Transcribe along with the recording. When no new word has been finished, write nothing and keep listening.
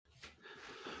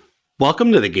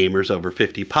Welcome to the Gamers Over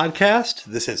 50 podcast.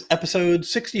 This is episode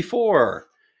 64.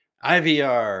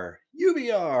 IVR,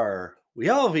 UVR, we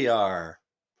all VR.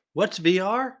 What's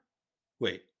VR?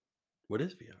 Wait, what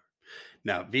is VR?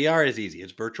 Now, VR is easy.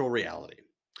 It's virtual reality.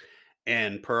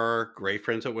 And per our great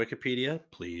friends at Wikipedia,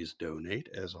 please donate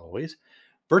as always.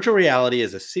 Virtual reality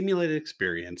is a simulated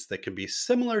experience that can be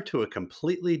similar to a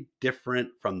completely different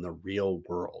from the real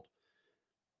world.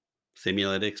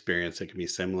 Simulated experience that can be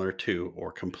similar to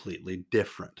or completely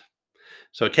different.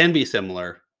 So it can be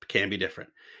similar, can be different.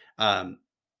 Um,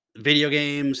 Video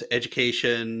games,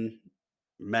 education,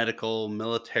 medical,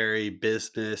 military,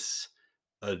 business,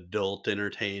 adult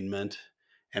entertainment.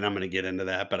 And I'm going to get into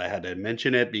that, but I had to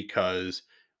mention it because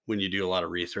when you do a lot of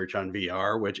research on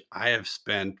VR, which I have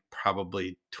spent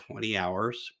probably 20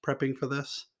 hours prepping for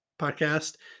this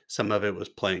podcast, some of it was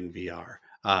playing VR.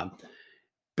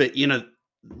 But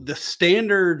the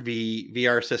standard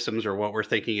VR systems are what we're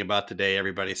thinking about today.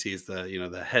 Everybody sees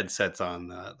the headsets on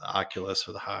the Oculus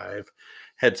or the Hive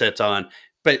headsets on,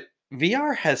 but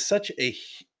VR has such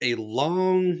a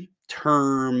long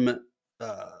term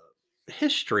uh,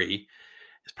 history.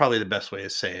 Is probably the best way to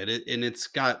say it, and it's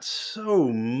got so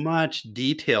much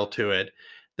detail to it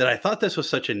that I thought this was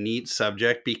such a neat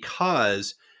subject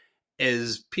because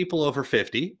as people over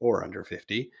 50 or under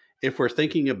 50, if we're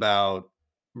thinking about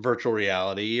virtual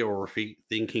reality or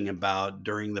thinking about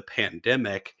during the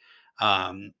pandemic,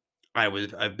 um,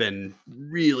 I've been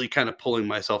really kind of pulling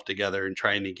myself together and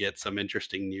trying to get some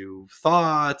interesting new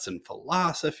thoughts and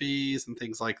philosophies and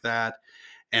things like that.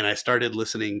 And I started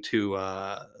listening to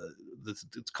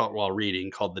it's called while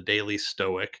reading called The Daily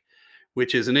Stoic,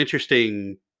 which is an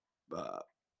interesting uh,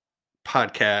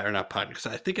 podcast, or not podcast.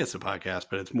 I think it's a podcast,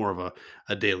 but it's more of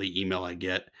a daily email I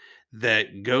get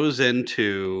that goes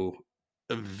into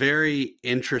a very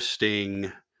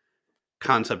interesting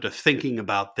concept of thinking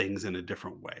about things in a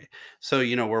different way. So,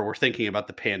 where we're thinking about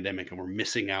the pandemic and we're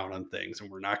missing out on things and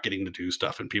we're not getting to do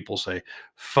stuff, and people say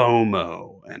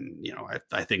FOMO. And,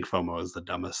 I think FOMO is the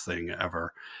dumbest thing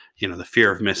ever. The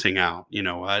fear of missing out. You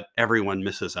know what? Everyone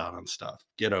misses out on stuff.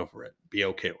 Get over it. Be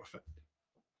okay with it.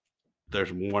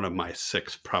 There's one of my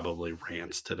 6 probably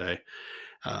rants today.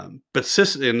 But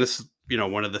and this,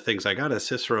 one of the things I got is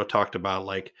Cicero talked about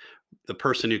like the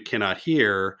person who cannot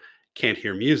hear can't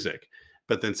hear music.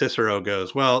 But then Cicero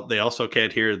goes, well, they also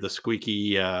can't hear the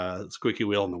squeaky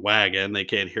wheel in the wagon. They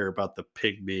can't hear about the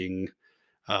pig being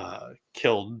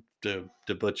killed to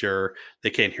butcher. They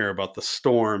can't hear about the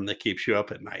storm that keeps you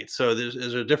up at night. So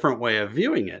there's a different way of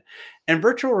viewing it. And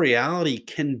virtual reality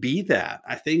can be that.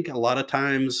 I think a lot of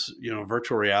times,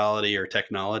 virtual reality or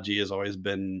technology has always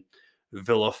been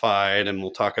vilified, and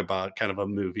we'll talk about kind of a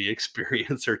movie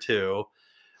experience or two.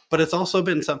 But it's also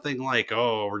been something like,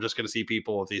 oh, we're just going to see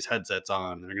people with these headsets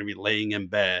on. They're going to be laying in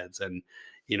beds. And,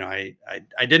 I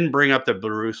didn't bring up the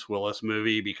Bruce Willis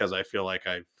movie because I feel like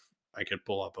I could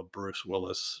pull up a Bruce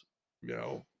Willis, you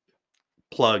know,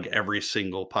 plug every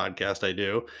single podcast I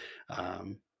do.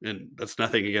 And that's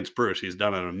nothing against Bruce. He's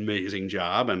done an amazing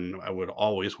job, and I would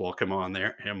always welcome him on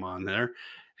there.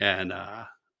 And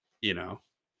you know,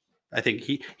 I think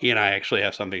he and I actually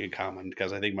have something in common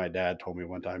because I think my dad told me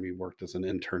one time he worked as an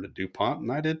intern at DuPont,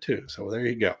 and I did too. So there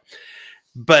you go.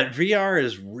 But VR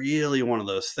is really one of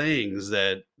those things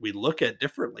that we look at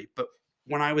differently. But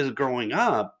when I was growing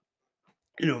up,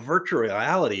 virtual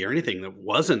reality or anything that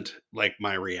wasn't like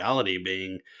my reality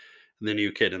being the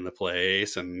new kid in the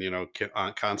place and,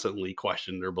 constantly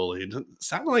questioned or bullied, it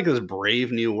sounded like this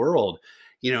brave new world.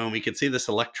 And we could see this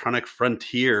electronic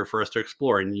frontier for us to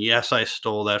explore. And yes, I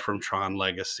stole that from Tron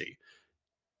Legacy.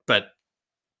 But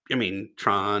I mean,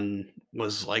 Tron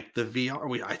was like the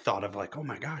VR. I thought of like, oh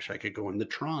my gosh, I could go into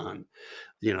Tron,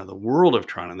 the world of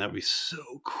Tron, and that'd be so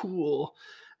cool.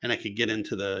 And I could get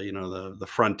into the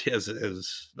frontier,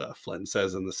 as Flynn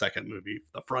says in the second movie,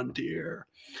 the frontier.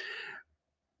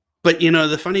 But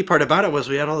the funny part about it was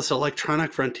we had all this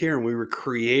electronic frontier, and we were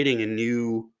creating a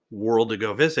new world to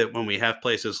go visit when we have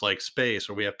places like space,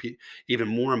 or we have even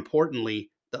more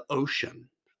importantly the ocean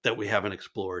that we haven't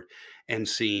explored and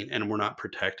seen, and we're not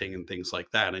protecting and things like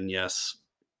that. And yes,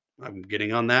 I'm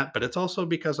getting on that, but it's also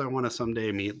because I want to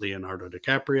someday meet Leonardo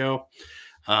DiCaprio.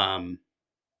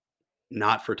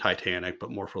 Not for Titanic,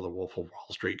 but more for The Wolf of Wall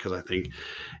Street, because I think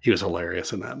he was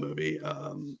hilarious in that movie.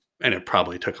 And it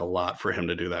probably took a lot for him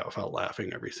to do that without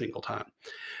laughing every single time.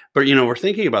 But, we're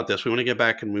thinking about this. We want to get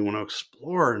back and we want to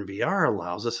explore, and VR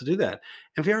allows us to do that.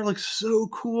 And VR looks so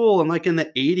cool. And like in the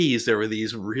 80s, there were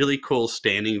these really cool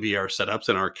standing VR setups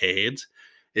in arcades.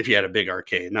 If you had a big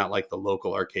arcade, not like the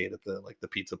local arcade at the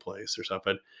pizza place or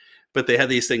something, but they had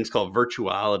these things called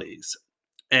virtualities.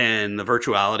 And the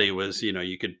virtuality was,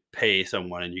 you could pay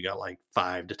someone and you got like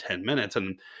 5 to 10 minutes.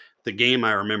 And the game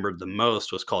I remembered the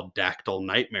most was called Dactyl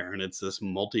Nightmare. And it's this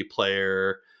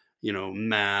multiplayer,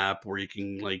 map where you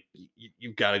can like,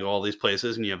 you've got to go all these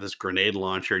places and you have this grenade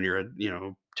launcher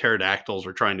and pterodactyls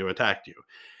are trying to attack you.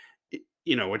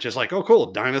 Which is like, oh,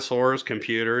 cool. Dinosaurs,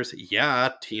 computers.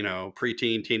 Yeah.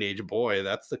 Preteen, teenage boy.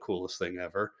 That's the coolest thing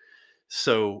ever.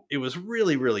 So it was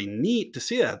really, really neat to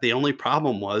see that. The only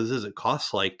problem is it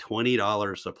costs like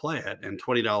 $20 to play it, and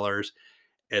 $20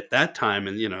 at that time,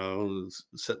 and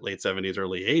late '70s,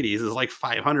 early '80s, is like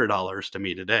 $500 to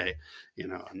me today.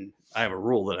 And I have a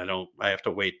rule that I have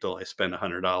to wait till I spend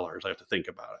 $100. I have to think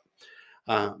about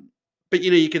it. But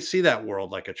you could see that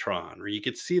world like a Tron, or you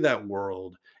could see that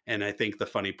world. And I think the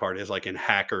funny part is like in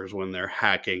Hackers, when they're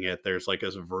hacking it, there's like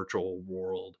this virtual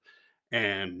world.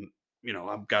 And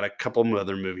I've got a couple of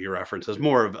other movie references.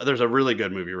 There's a really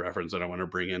good movie reference that I want to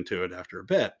bring into it after a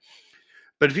bit.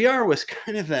 But VR was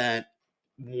kind of that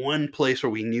one place where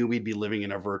we knew we'd be living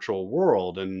in a virtual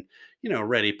world. And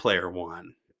Ready Player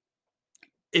One.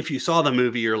 If you saw the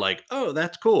movie, you're like, oh,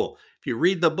 that's cool. If you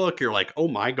read the book, you're like, oh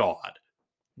my God,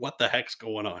 what the heck's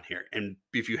going on here? And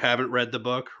if you haven't read the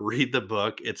book, read the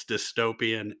book. It's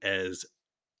dystopian as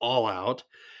all out,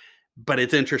 but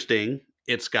it's interesting.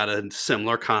 It's got a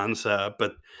similar concept,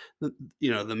 but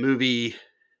the movie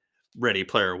Ready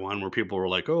Player One, where people were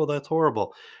like, "Oh, that's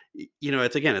horrible,"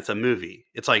 it's a movie.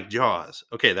 It's like Jaws.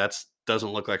 Okay, that's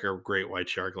doesn't look like a great white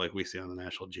shark like we see on the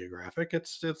National Geographic.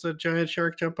 It's a giant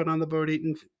shark jumping on the boat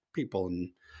eating people,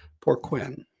 and poor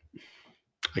Quinn.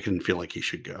 I can feel like he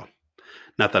should go.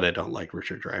 Not that I don't like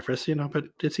Richard Dreyfuss, but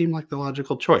it seemed like the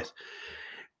logical choice.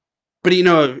 But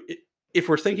if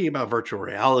we're thinking about virtual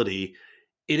reality,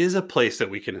 it is a place that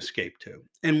we can escape to.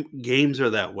 And games are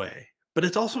that way. But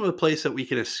it's also a place that we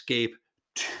can escape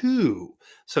to.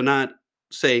 So not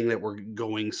saying that we're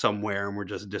going somewhere and we're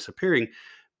just disappearing,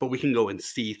 but we can go and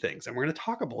see things. And we're going to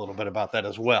talk a little bit about that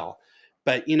as well.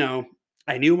 But,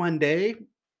 I knew one day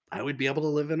I would be able to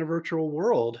live in a virtual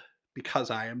world because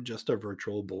I am just a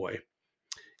virtual boy.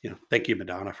 Thank you,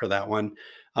 Madonna, for that one.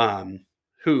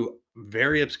 Who,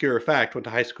 very obscure fact, went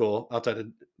to high school outside of,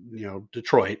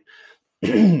 Detroit.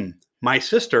 My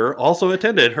sister also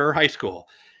attended her high school,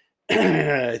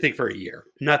 I think for a year,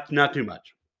 not too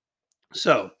much.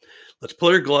 So let's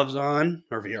put our gloves on,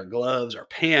 our VR gloves, our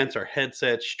pants, our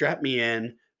headset, strap me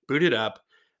in, boot it up,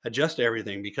 adjust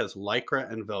everything, because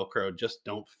Lycra and Velcro just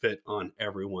don't fit on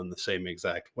everyone the same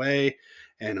exact way.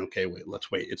 And okay, let's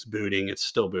wait. It's booting. It's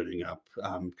still booting up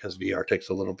because VR takes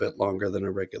a little bit longer than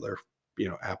a regular,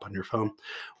 app on your phone.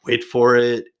 Wait for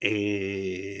it.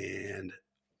 And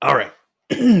all right.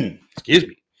 Excuse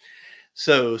me.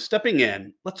 So stepping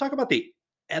in, let's talk about the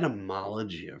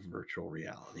etymology of virtual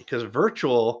reality, because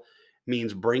virtual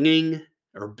means being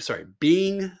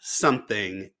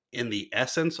something in the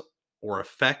essence or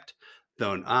effect,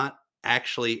 though not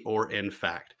actually or in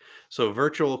fact. So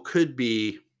virtual could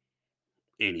be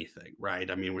anything, right?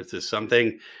 I mean, this is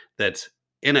something that's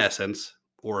in essence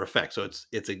or effect. So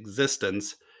it's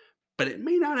existence, but it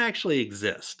may not actually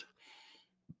exist.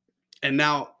 And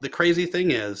now the crazy thing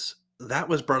is that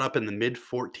was brought up in the mid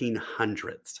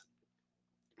 1400s.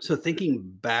 So thinking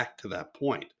back to that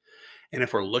point, and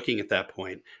if we're looking at that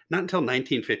point, not until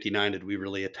 1959 did we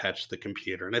really attach the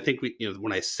computer. And I think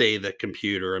when I say the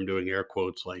computer, I'm doing air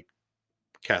quotes like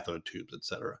cathode tubes,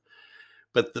 etc.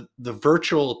 But the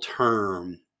virtual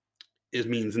term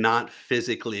means not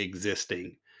physically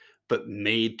existing, but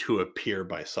made to appear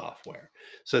by software.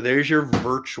 So there's your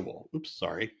virtual. Oops,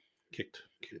 sorry, kicked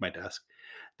my desk.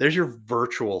 There's your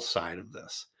virtual side of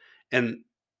this, and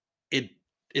it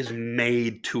is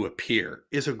made to appear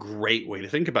is a great way to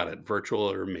think about it.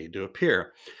 Virtual or made to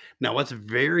appear. Now, what's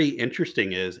very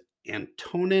interesting is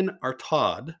Antonin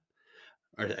Artaud.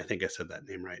 I think I said that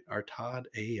name right. Artaud,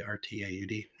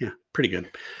 Artaud. Yeah, pretty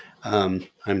good.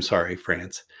 I'm sorry,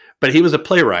 France. But he was a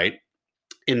playwright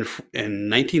in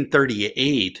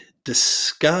 1938,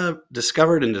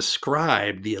 discovered and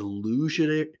described the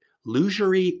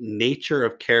illusory nature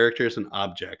of characters and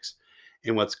objects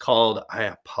in what's called, I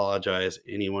apologize,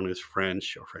 anyone who's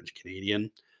French or French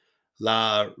Canadian,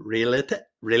 la réalité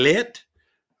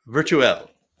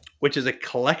virtuelle, which is a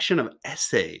collection of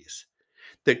essays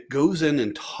that goes in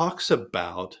and talks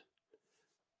about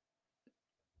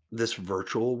this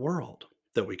virtual world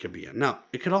that we could be in. Now,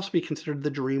 it could also be considered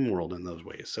the dream world in those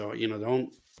ways. So,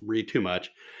 don't read too much.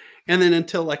 And then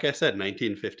until, like I said,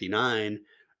 1959,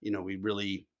 we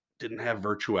really didn't have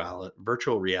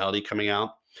virtual reality coming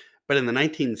out. But in the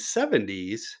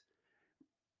 1970s,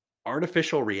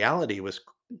 artificial reality was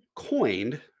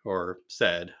coined or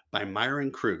said by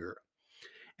Myron Kruger.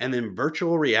 And then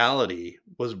virtual reality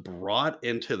was brought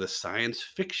into the science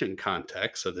fiction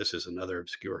context. So, this is another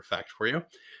obscure fact for you.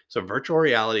 So, virtual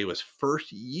reality was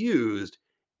first used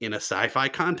in a sci fi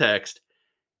context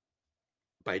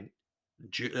by,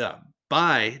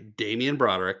 by Damien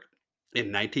Broderick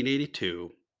in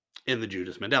 1982 in The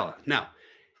Judas Mandela. Now,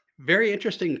 very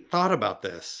interesting thought about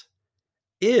this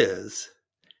is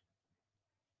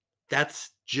that's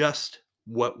just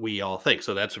what we all think.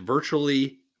 So that's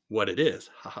virtually what it is.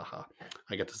 Ha ha ha.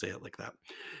 I got to say it like that.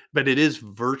 But it is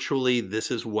virtually, this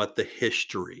is what the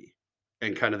history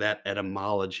and kind of that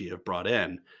etymology have brought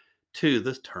in to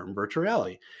this term virtual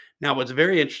reality. Now, what's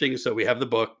very interesting is, so we have the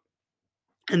book,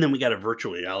 and then we got a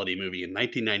virtual reality movie in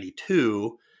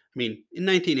 1992. I mean, in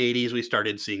 1980s, we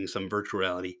started seeing some virtual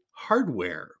reality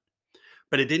hardware,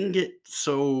 but it didn't get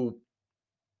so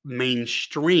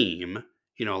mainstream.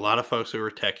 A lot of folks who were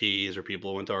techies or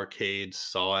people who went to arcades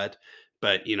saw it.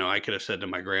 But, I could have said to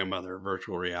my grandmother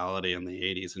virtual reality in the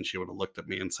 80s, and she would have looked at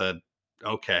me and said,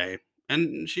 okay.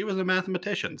 And she was a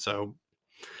mathematician. So,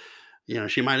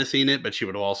 she might have seen it, but she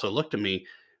would have also looked at me.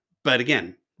 But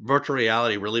again, virtual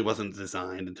reality really wasn't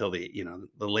designed until the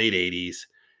late 80s.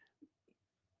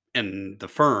 And the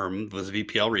firm was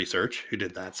VPL Research who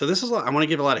did that. So this is, I want to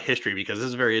give a lot of history because this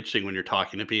is very interesting when you're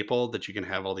talking to people, that you can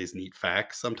have all these neat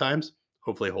facts sometimes.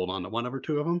 Hopefully hold on to one or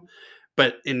two of them.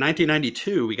 But in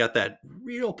 1992, we got that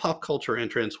real pop culture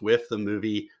entrance with the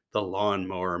movie The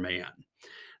Lawnmower Man.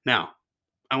 Now,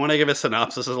 I want to give a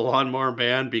synopsis of The Lawnmower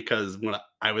Man because when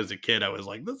I was a kid, I was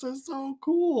like, this is so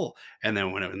cool. And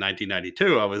then when it was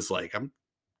 1992, I was like, I'm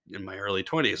in my early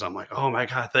 20s. I'm like, oh my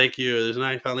God, thank you.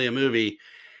 There's finally a movie.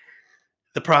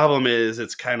 The problem is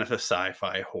it's kind of a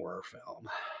sci-fi horror film,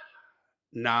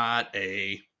 not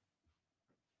a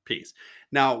piece.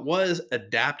 Now, it was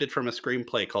adapted from a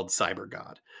screenplay called Cyber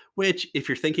God, which, if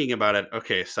you're thinking about it,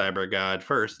 okay, Cyber God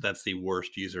first, that's the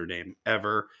worst username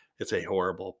ever. It's a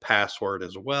horrible password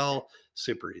as well.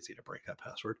 Super easy to break that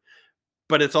password.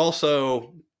 But it's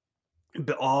also,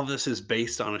 all of this is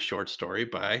based on a short story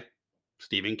by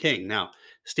Stephen King. Now,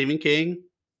 Stephen King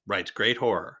writes great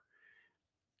horror.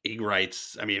 He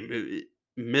writes, I mean,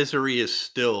 misery is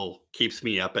still keeps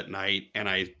me up at night. And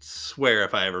I swear,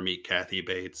 if I ever meet Kathy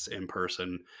Bates in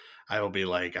person, I will be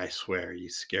like, I swear you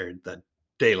scared the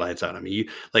daylights out of me.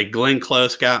 Like Glenn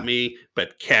Close got me,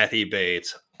 but Kathy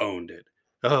Bates owned it.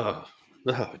 I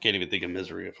can't even think of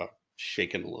misery if I'm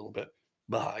shaking a little bit.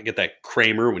 I get that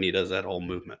Kramer when he does that whole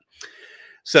movement.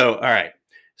 So, all right.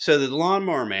 So the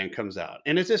Lawnmower Man comes out,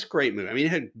 and it's this great movie. I mean,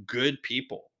 it had good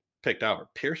people picked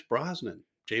out. Pierce Brosnan,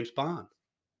 James Bond.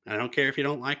 I don't care if you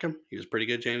don't like him. He was pretty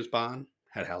good, James Bond.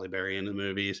 Had Halle Berry in the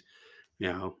movies.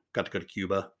 Got to go to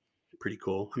Cuba. Pretty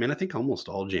cool. I mean, I think almost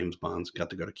all James Bonds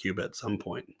got to go to Cuba at some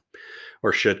point,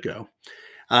 or should go.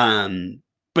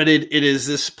 But it is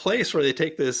this place where they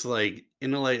take this like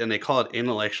intellect, and they call it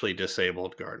intellectually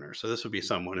disabled gardener. So this would be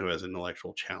someone who has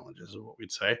intellectual challenges, is what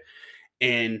we'd say.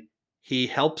 And he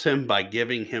helps him by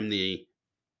giving him the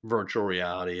virtual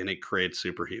reality, and it creates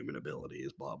superhuman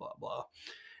abilities, blah, blah, blah.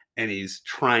 And he's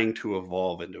trying to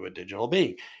evolve into a digital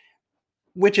being,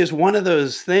 which is one of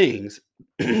those things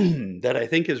that I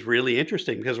think is really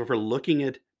interesting, because if we're looking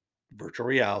at virtual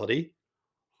reality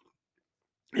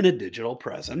in a digital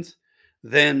presence,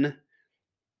 then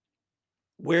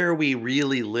where are we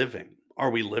really living? Are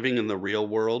we living in the real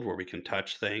world where we can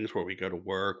touch things, where we go to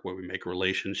work, where we make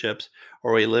relationships?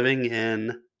 Or are we living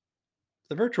in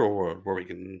the virtual world where we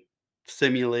can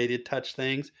simulated touch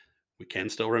things? We can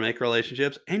still remake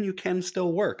relationships, and you can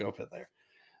still work over there.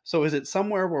 So is it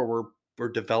somewhere where we're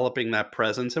developing that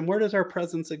presence? And where does our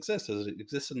presence exist? Does it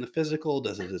exist in the physical?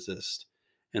 Does it exist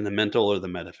in the mental or the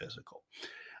metaphysical?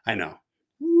 I know.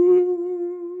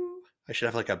 Woo. I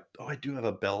should have I do have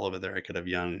a bell over there. I could have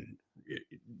gone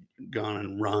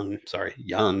and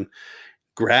young,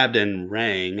 grabbed and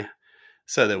rang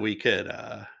so that we could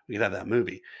have that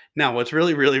movie. Now, what's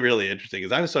really, really, really interesting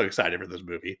is I was so excited for this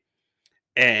movie.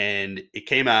 And it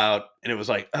came out, and it was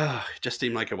like, it just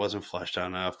seemed like it wasn't fleshed out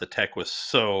enough. The tech was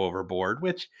so overboard,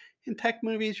 which in tech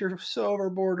movies, you're so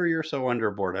overboard or you're so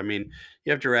underboard. I mean,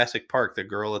 you have Jurassic Park, the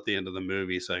girl at the end of the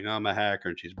movie saying, I'm a hacker,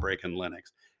 and she's breaking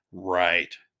Linux.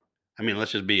 Right. I mean,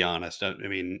 let's just be honest. I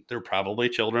mean, there are probably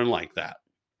children like that.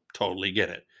 Totally get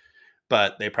it.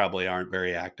 But they probably aren't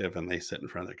very active, and they sit in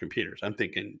front of their computers. I'm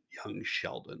thinking young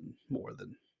Sheldon more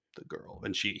than the girl.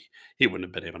 And he wouldn't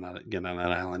have been able to get on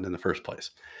that island in the first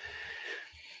place.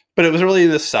 But it was really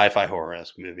this sci-fi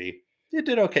horror-esque movie. It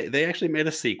did okay. They actually made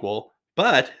a sequel.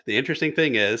 But the interesting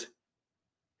thing is,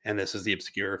 and this is the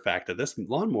obscure fact of this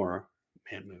Lawnmower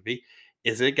Man movie,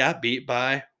 is it got beat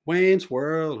by Wayne's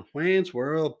World,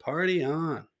 party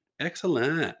on.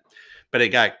 Excellent. But it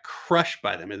got crushed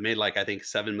by them. It made like I think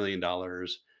 $7 million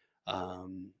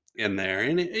in there,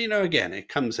 and again, it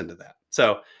comes into that.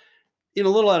 So a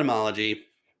little etymology,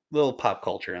 little pop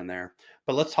culture in there.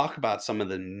 But let's talk about some of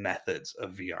the methods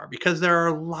of VR because there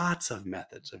are lots of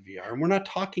methods of VR. And we're not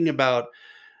talking about,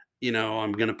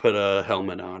 I'm going to put a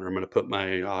helmet on or I'm going to put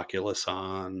my Oculus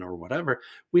on or whatever.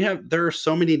 There are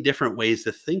so many different ways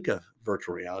to think of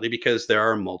virtual reality because there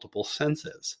are multiple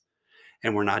senses.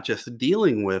 And we're not just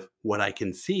dealing with what I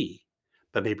can see,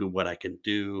 but maybe what I can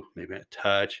do, maybe I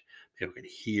touch, maybe I can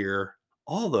hear,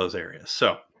 all those areas.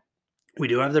 So we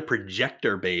do have the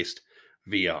projector based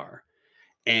VR.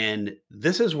 And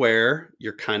this is where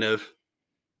you're kind of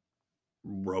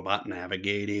robot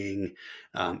navigating,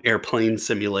 airplane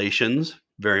simulations,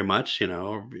 very much,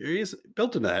 is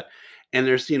built into that. And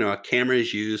there's, a camera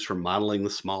is used for modeling the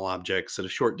small objects at a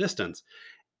short distance.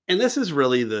 And this is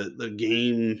really the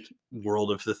game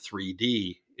world of the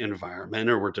 3D environment,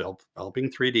 or we're developing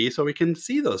 3D so we can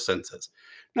see those senses.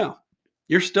 Now,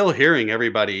 you're still hearing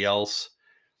everybody else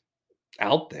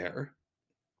out there,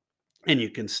 and you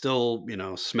can still,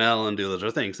 smell and do those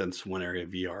other things. Since one area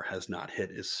VR has not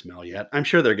hit is smell yet. I'm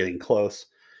sure they're getting close.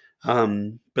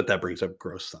 But that brings up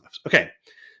gross stuff. Okay,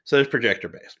 so there's projector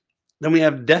based. Then we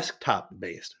have desktop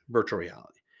based virtual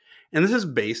reality. And this is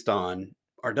based on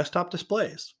our desktop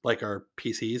displays, like our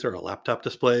PCs or our laptop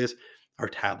displays, our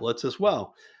tablets as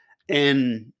well.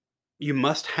 And you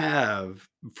must have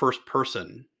first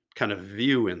person kind of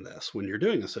view in this when you're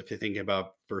doing this. So if you're thinking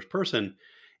about first person,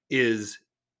 is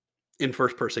in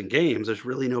first person games, there's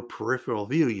really no peripheral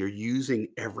view. You're using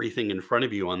everything in front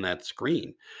of you on that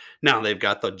screen. Now they've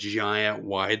got the giant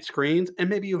wide screens, and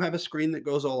maybe you have a screen that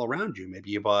goes all around you.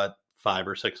 Maybe you bought 5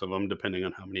 or 6 of them, depending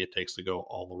on how many it takes to go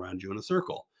all around you in a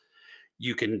circle.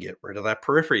 You can get rid of that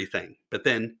periphery thing, but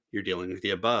then you're dealing with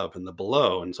the above and the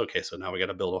below. And it's okay. So now we got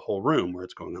to build a whole room where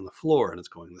it's going on the floor and it's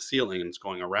going on the ceiling and it's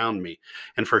going around me.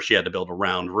 And first you had to build a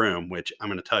round room, which I'm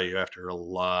going to tell you, after a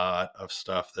lot of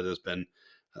stuff that has been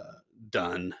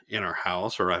done in our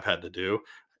house or I've had to do,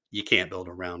 you can't build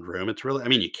a round room. It's really, I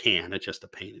mean, you can, it's just a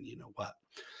pain in you know what.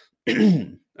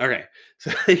 Okay.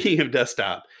 So thinking of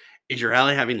desktop, is you're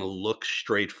really having to look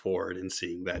straight forward and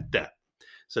seeing that depth.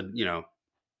 So,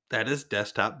 that is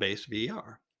desktop based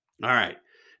VR. All right.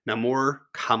 Now, more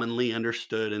commonly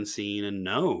understood and seen and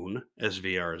known as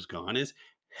VR is gone is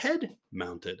head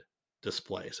mounted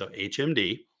display. So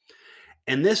HMD.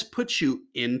 And this puts you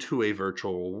into a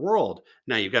virtual world.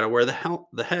 Now you've got to wear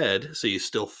the head so you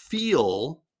still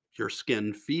feel, your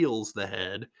skin feels the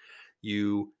head.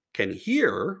 You can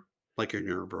hear like in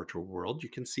your virtual world. You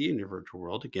can see in your virtual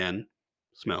world. Again,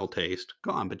 smell, taste,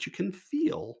 gone. But you can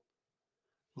feel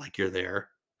like you're there,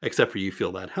 except for you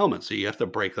feel that helmet. So you have to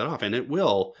break that off. And it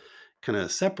will kind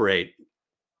of separate.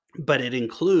 But it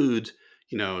includes,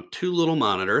 2 little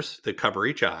monitors that cover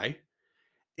each eye,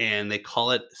 and they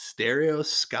call it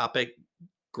stereoscopic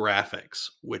graphics,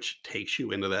 which takes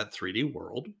you into that 3D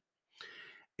world.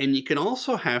 And you can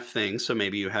also have things, so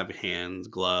maybe you have hands,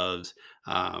 gloves.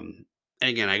 And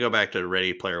again, I go back to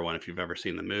Ready Player One. If you've ever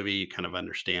seen the movie, you kind of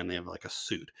understand they have like a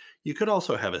suit. You could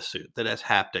also have a suit that has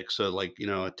haptics. So, like,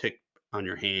 a tick on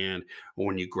your hand, or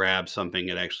when you grab something,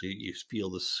 you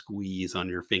feel the squeeze on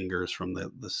your fingers from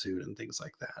the suit and things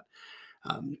like that.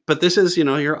 But this is,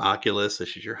 your Oculus,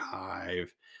 this is your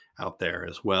Hive out there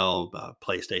as well,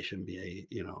 PlayStation VA,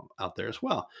 out there as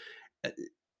well. Uh,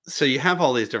 So you have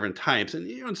all these different types, and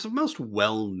it's the most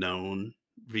well-known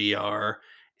VR,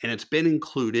 and it's been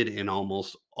included in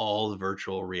almost all the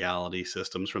virtual reality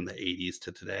systems from the 80s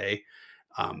to today.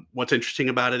 What's interesting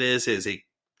about it is it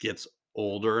gets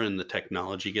older and the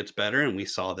technology gets better, and we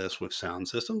saw this with sound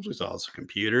systems, we saw this with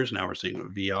computers, now we're seeing it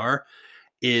with VR.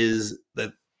 Is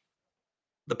that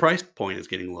the price point is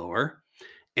getting lower,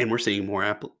 and we're seeing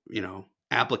more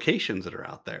applications that are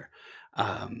out there.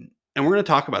 And we're going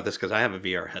to talk about this because I have a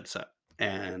VR headset,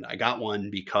 and I got one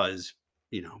because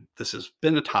this has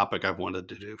been a topic I've wanted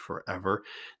to do forever.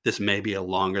 This may be a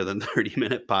longer than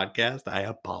 30-minute podcast. I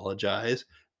apologize,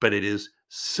 but it is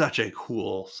such a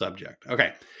cool subject.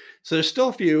 Okay, so there's still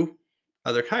a few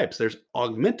other types. There's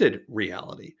augmented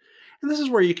reality, and this is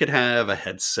where you could have a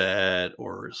headset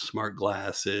or smart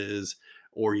glasses,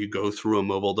 or you go through a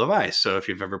mobile device. So if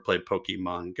you've ever played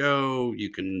Pokemon Go, you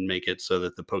can make it so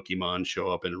that the Pokemon show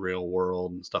up in real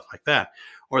world and stuff like that.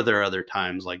 Or there are other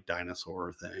times like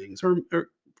dinosaur things, or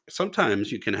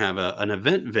sometimes you can have an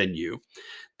event venue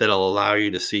that'll allow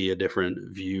you to see a different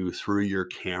view through your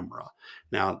camera.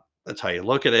 Now, that's how you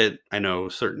look at it. I know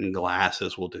certain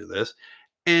glasses will do this.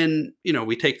 And,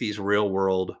 we take these real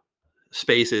world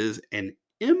spaces and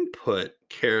input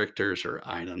characters or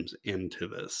items into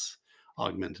this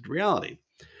augmented reality.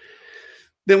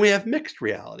 Then we have mixed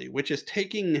reality, which is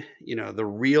taking, the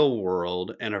real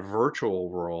world and a virtual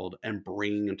world and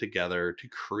bringing them together to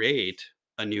create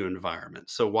a new environment.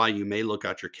 So while you may look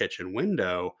out your kitchen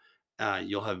window,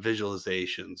 you'll have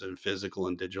visualizations and physical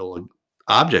and digital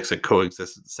objects that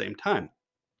coexist at the same time.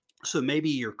 So maybe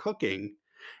you're cooking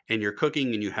and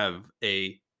you have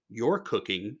you're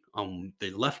cooking on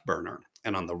the left burner,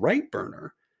 and on the right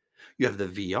burner you have the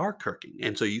VR cooking.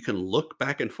 And so you can look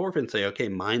back and forth and say, okay,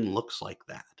 mine looks like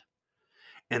that.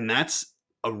 And that's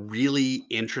a really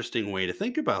interesting way to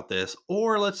think about this.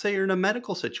 Or let's say you're in a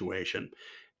medical situation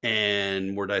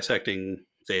and we're dissecting,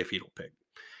 say, a fetal pig,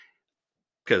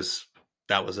 because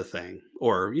that was a thing.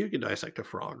 Or you could dissect a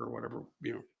frog or whatever,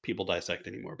 people dissect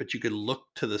anymore. But you could look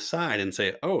to the side and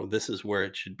say, oh, this is where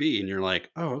it should be. And you're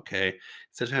like, oh, okay.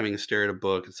 Instead of having to stare at a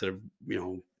book, instead of,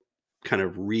 kind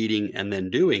of reading and then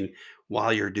doing,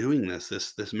 while you're doing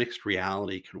this mixed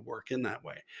reality could work in that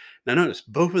way. Now notice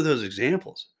both of those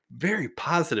examples, very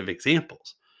positive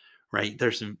examples, right?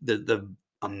 There's the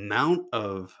amount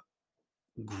of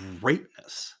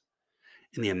greatness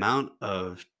and the amount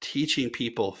of teaching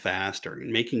people faster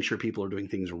and making sure people are doing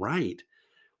things right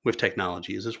with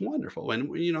technology is just wonderful.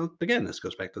 And again, this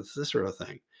goes back to this sort of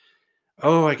thing.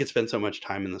 Oh, I could spend so much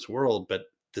time in this world, but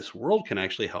this world can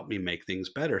actually help me make things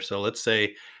better. So let's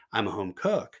say I'm a home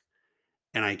cook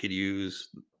and I could use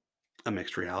a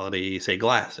mixed reality, say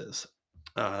glasses,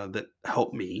 that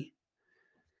help me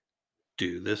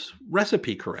do this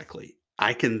recipe correctly.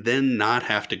 I can then not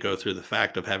have to go through the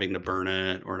fact of having to burn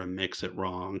it or to mix it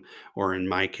wrong. Or in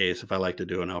my case, if I like to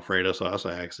do an Alfredo sauce,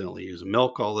 I accidentally use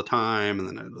milk all the time. And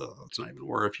then it's not even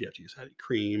worth. You have to use heavy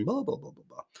cream, blah, blah, blah, blah,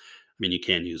 blah. I mean, you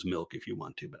can use milk if you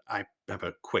want to, but I have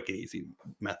a quick and easy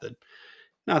method.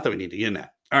 Not that we need to get in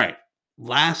that. All right.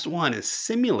 Last one is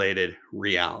simulated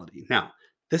reality. Now,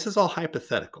 this is all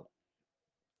hypothetical.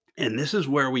 And this is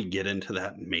where we get into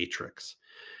that matrix,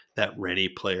 that Ready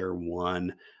Player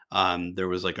One. There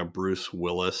was like a Bruce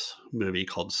Willis movie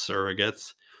called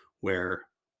Surrogates, where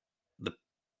the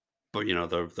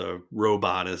the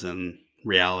robot is in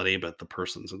reality, but the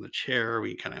person's in the chair.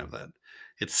 We kind of have that.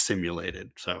 It's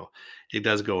simulated, so it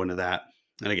does go into that.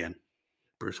 And again,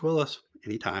 Bruce Willis,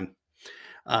 anytime.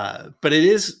 But it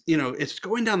is, it's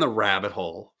going down the rabbit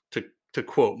hole to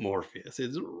quote Morpheus.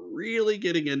 It's really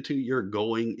getting into you're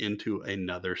going into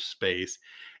another space,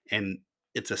 and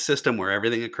it's a system where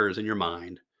everything occurs in your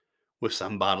mind with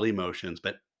some bodily motions,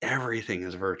 but everything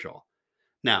is virtual.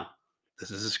 Now,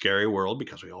 this is a scary world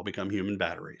because we all become human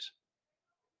batteries,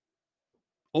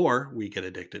 or we get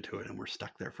addicted to it and we're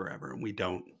stuck there forever and we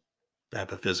don't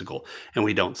have a physical and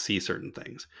we don't see certain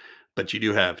things. But you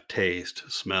do have taste,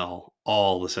 smell,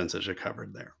 all the senses are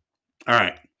covered there. All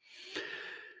right.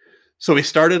 So we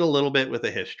started a little bit with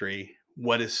the history.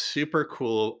 What is super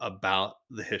cool about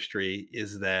the history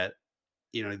is that,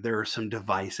 there are some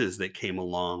devices that came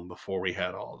along before we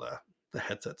had all the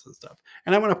headsets and stuff.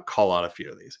 And I want to call out a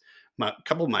few of these. A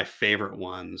couple of my favorite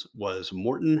ones was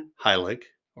Morton Heilig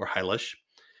or Heilish,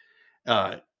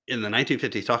 uh, in the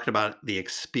 1950s, talking about the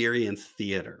experience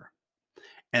theater.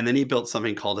 And then he built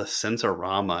something called a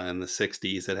Sensorama in the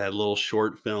 60s that had little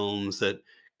short films that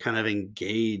kind of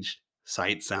engaged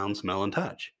sight, sound, smell, and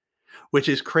touch, which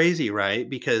is crazy, right?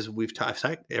 Because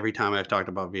every time I've talked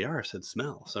about VR, I said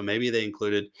smell. So maybe they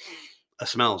included a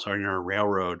smell. So when you're on a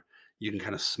railroad, you can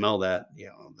kind of smell that,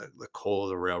 the coal of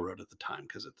the railroad at the time,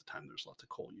 because at the time there's lots of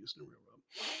coal used in the railroad.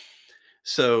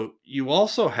 So you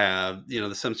also have, the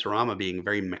Sensorama being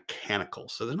very mechanical.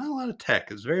 So there's not a lot of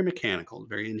tech. It's very mechanical,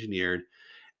 very engineered.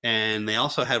 And they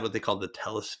also had what they called the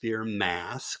Telesphere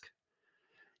mask.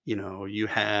 You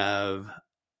have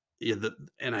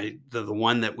the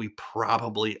one that we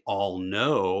probably all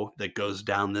know that goes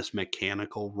down this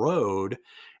mechanical road,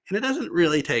 and it doesn't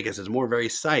really take us. It's more very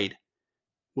sight,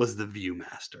 was the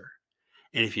Viewmaster.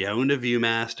 And if you owned a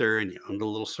Viewmaster and you owned the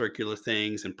little circular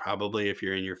things, and probably if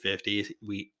you're in your 50s,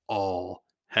 we all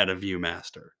had a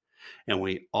Viewmaster. And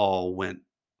we all went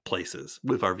places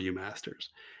with our Viewmasters.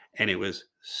 And it was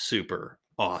super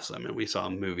awesome. And we saw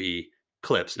movie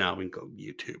clips. Now we can go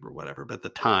YouTube or whatever. But at the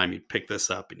time, you'd pick this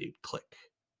up and you'd click,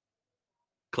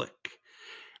 click.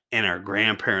 And our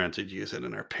grandparents would use it,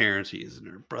 and our parents would use it,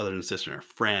 and our brother and sister and our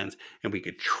friends, and we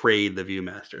could trade the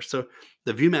Viewmaster. So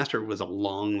the Viewmaster was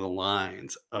along the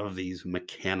lines of these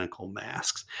mechanical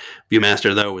masks.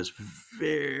 Viewmaster, though, was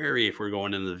very, if we're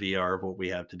going into the VR of what we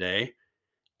have today,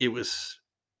 it was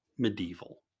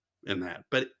medieval in that,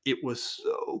 but it was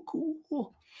so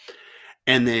cool.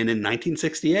 And then in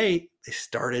 1968, they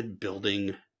started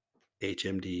building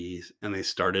HMDs and they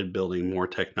started building more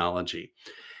technology.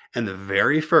 And the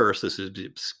very first, this is the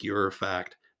obscure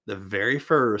fact, the very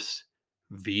first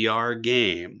VR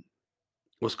game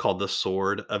was called The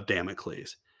Sword of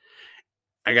Damocles.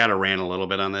 I got to rant a little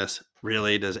bit on this.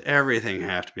 Really, does everything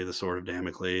have to be the Sword of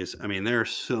Damocles? I mean, there are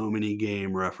so many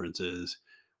game references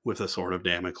with the Sword of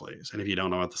Damocles. And if you don't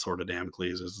know what the Sword of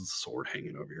Damocles is, it's the sword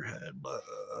hanging over your head. Blah.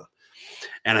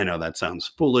 And I know that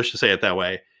sounds foolish to say it that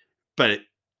way, but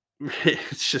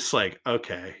it's just like,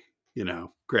 okay,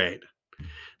 great.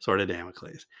 Sword of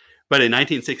Damocles. But in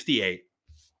 1968,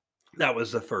 that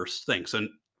was the first thing. So,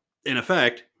 in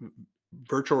effect,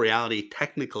 virtual reality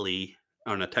technically,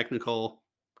 on a technical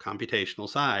computational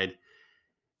side,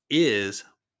 is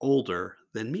older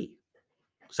than me.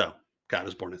 So God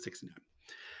was born in 69.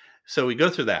 So we go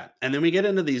through that. And then we get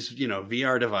into these,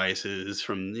 VR devices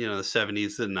from, the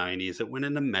 70s to the 90s that went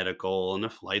into medical and a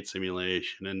flight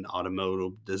simulation and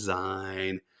automotive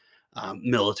design,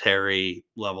 military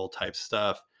level type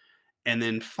stuff. And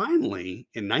then finally,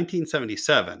 in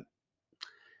 1977,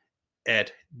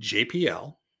 at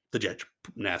JPL,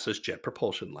 NASA's Jet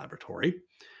Propulsion Laboratory,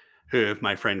 who, if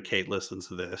my friend Kate listens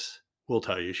to this, will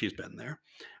tell you she's been there,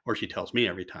 or she tells me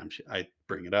every time I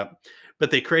bring it up. But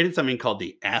they created something called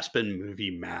the Aspen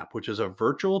Movie Map, which is a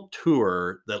virtual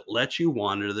tour that lets you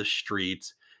wander the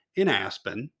streets in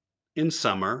Aspen in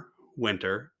summer,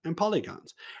 winter, and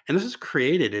polygons. And this is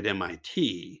created at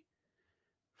MIT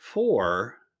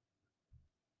for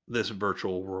this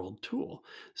virtual world tool.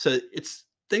 So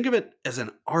think of it as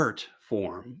an art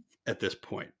form at this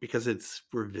point because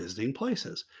we're visiting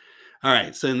places. All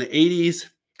right. So in the 80s,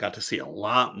 got to see a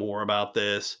lot more about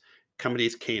this.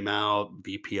 Companies came out,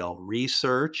 VPL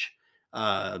Research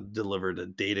delivered a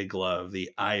data glove, the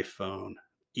iPhone,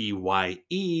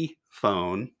 EYE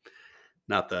phone,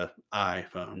 not the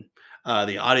iPhone,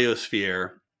 the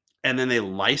Audiosphere. And then they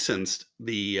licensed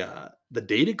the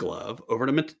data glove over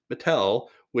to Mattel,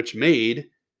 which made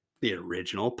the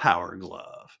original Power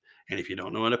Glove. And if you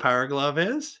don't know what a Power Glove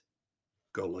is,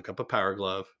 go look up a Power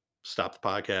Glove. Stop the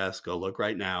podcast. Go look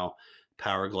right now.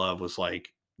 Power Glove was like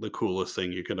the coolest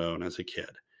thing you could own as a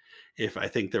kid. If I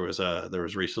think there was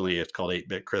recently, it's called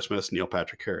 8-Bit Christmas. Neil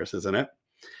Patrick Harris is in it,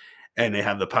 and they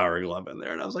have the Power Glove in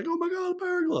there, and I was like, oh my god,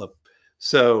 Power Glove!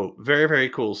 So very, very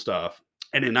cool stuff.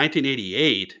 And in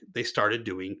 1988, they started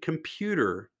doing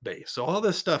computer based. So all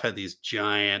this stuff had these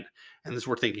giant, and this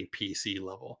we're thinking PC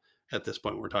level at this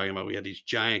point. We're talking about we had these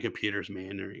giant computers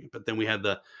manually, but then we had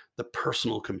the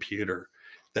personal computer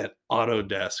that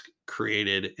Autodesk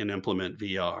created and implement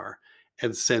VR,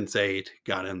 and Sense8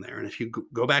 got in there. And if you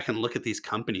go back and look at these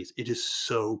companies, it is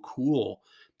so cool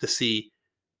to see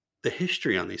the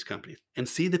history on these companies and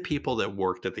see the people that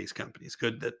worked at these companies.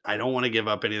 Good that I don't want to give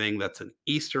up anything. That's an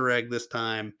Easter egg this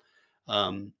time.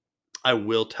 I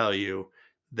will tell you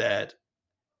that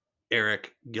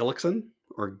Eric Gillickson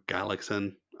or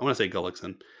Gullickson, I want to say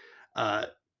Gullickson,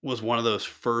 was one of those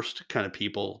first kind of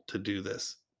people to do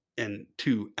this and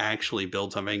to actually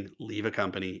build something, leave a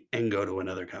company, and go to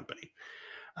another company.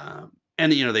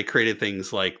 And they created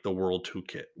things like the World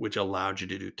Toolkit, which allowed you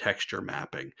to do texture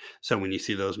mapping. So when you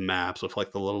see those maps with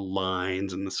like the little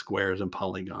lines and the squares and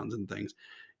polygons and things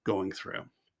going through.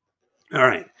 All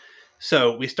right.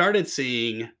 So we started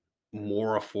seeing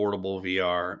more affordable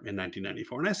VR in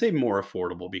 1994. And I say more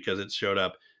affordable because it showed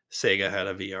up. Sega had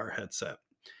a VR headset.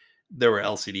 There were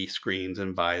LCD screens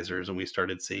and visors, and we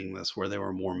started seeing this where they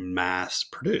were more mass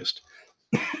produced.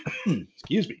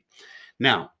 Excuse me.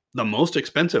 Now, the most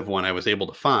expensive one I was able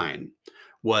to find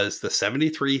was the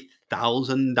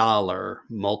 $73,000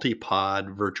 multi-pod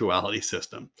virtuality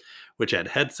system, which had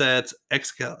headsets,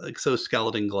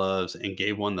 exoskeleton gloves, and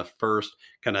gave one the first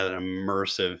kind of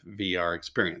immersive VR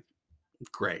experience.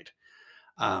 Great.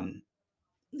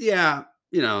 Yeah,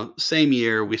 same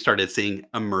year we started seeing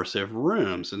immersive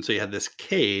rooms. And so you had this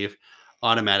Cave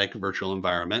automatic virtual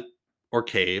environment, or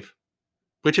Cave,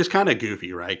 which is kind of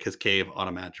goofy, right? Because Cave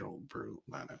automatic virtual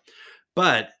environment.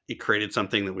 But it created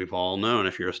something that we've all known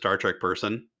if you're a Star Trek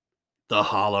person, the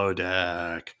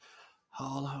holodeck.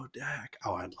 Holodeck.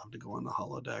 Oh, I'd love to go on the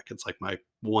holodeck. It's like my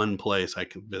one place I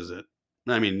can visit.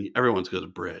 I mean, everyone's got a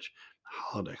bridge.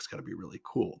 Holodeck's got to be really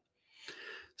cool.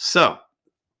 So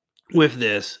with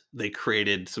this, they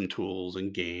created some tools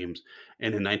and games.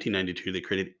 And in 1992, they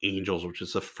created Angels, which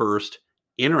is the first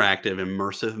interactive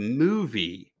immersive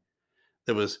movie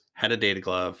that had a data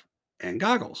glove and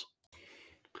goggles.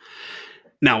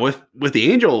 Now with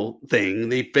the Angel thing,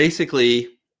 they basically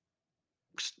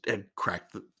had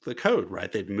cracked the code,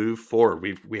 right? They'd move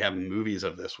forward. We have movies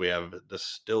of this. We have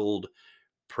distilled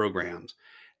programs.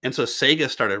 And so Sega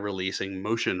started releasing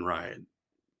motion ride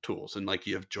tools, and like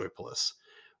you have Joypolis,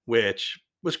 which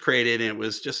was created, and it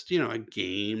was just, a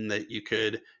game that you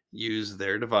could use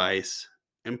their device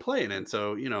and play it. And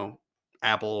so,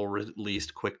 Apple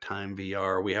released QuickTime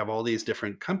VR. We have all these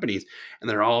different companies, and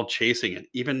they're all chasing it.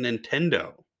 Even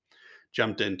Nintendo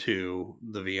jumped into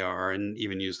the VR and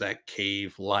even used that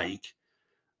cave like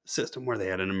system where they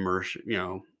had an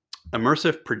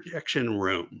immersive projection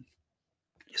room.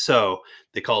 So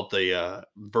they call it the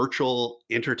virtual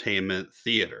entertainment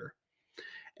theater.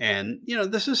 And,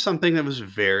 this is something that was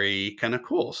very kind of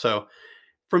cool. So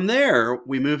from there,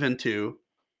 we move into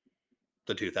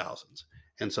the 2000s.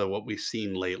 And so what we've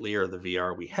seen lately, or the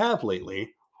VR we have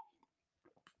lately,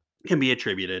 can be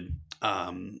attributed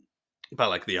by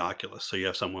like the Oculus. So you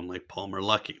have someone like Palmer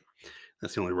Luckey.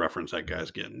 That's the only reference that guy's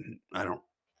getting. I don't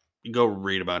go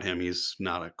read about him. He's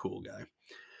not a cool guy.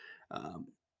 Um,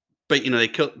 but they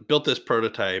built this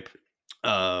prototype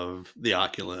of the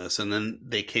Oculus, and then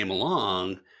they came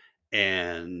along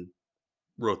and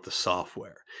wrote the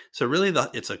software. So really,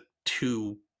 it's a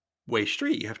two-way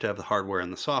street. You have to have the hardware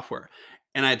and the software.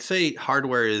 And I'd say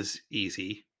hardware is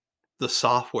easy. The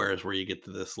software is where you get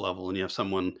to this level, and you have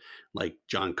someone like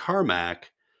John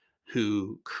Carmack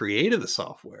who created the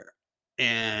software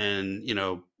and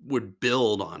would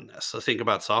build on this. So think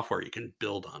about software, you can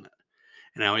build on it.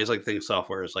 And I always like to think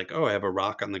software is like, oh, I have a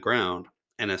rock on the ground,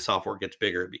 and as software gets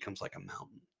bigger, it becomes like a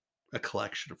mountain, a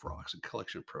collection of rocks, a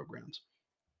collection of programs.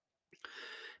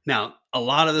 Now, a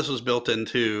lot of this was built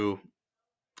into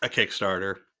a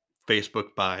Kickstarter.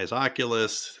 Facebook buys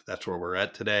Oculus. That's where we're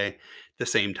at today. At the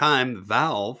same time,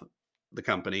 Valve, the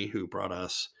company who brought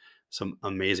us some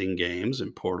amazing games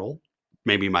in Portal,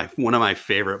 maybe one of my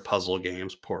favorite puzzle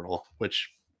games, Portal, which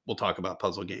we'll talk about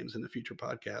puzzle games in the future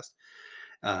podcast.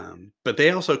 But they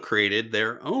also created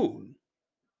their own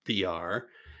VR,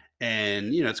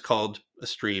 and it's called a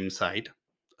Stream site.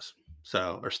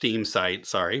 Or Steam site,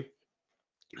 sorry.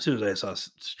 As soon as I saw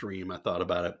stream, I thought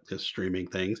about it, just streaming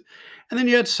things. And then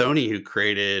you had Sony, who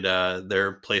created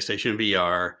their PlayStation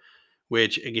VR,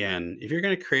 which, again, if you're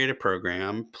going to create a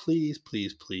program, please,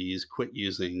 please, please quit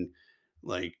using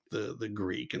like the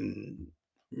Greek and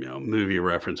movie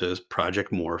references,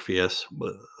 Project Morpheus.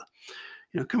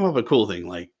 Come up with a cool thing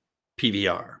like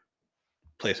PVR,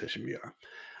 PlayStation VR.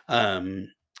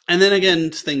 And then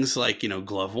again, things like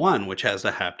Glove One, which has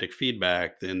the haptic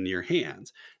feedback in your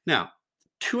hands. Now,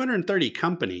 230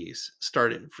 companies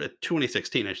started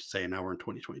 2016, I should say. Now we're in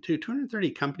 2022.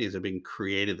 230 companies have been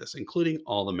created this, including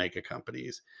all the mega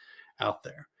companies out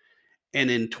there.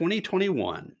 And in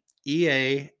 2021,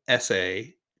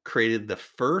 EASA created the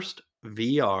first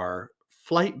VR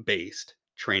flight-based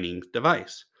training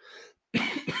device.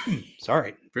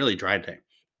 Sorry, really dry day.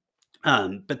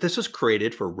 But this was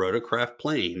created for rotorcraft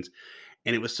planes,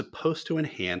 and it was supposed to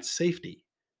enhance safety,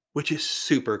 which is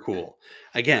super cool.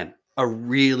 Again, a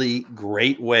really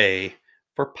great way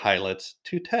for pilots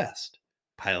to test,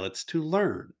 pilots to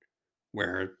learn,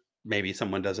 where maybe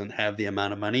someone doesn't have the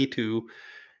amount of money to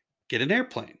get an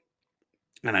airplane.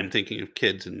 And I'm thinking of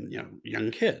kids and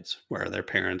young kids where their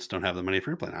parents don't have the money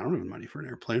for an airplane. I don't have the money for an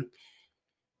airplane.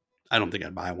 I don't think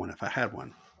I'd buy one if I had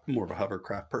one. I'm more of a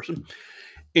hovercraft person.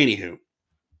 Anywho,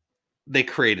 they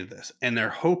created this, and they're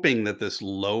hoping that this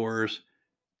lowers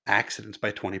accidents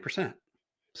by 20%.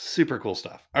 Super cool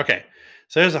stuff. Okay,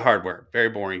 so there's the hardware. Very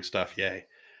boring stuff, yay.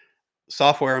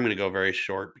 Software, I'm going to go very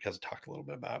short because I talked a little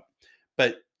bit about.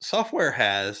 But software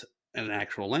has an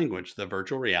actual language, the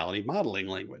Virtual Reality Modeling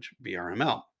Language,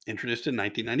 VRML, introduced in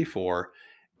 1994,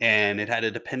 and it had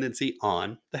a dependency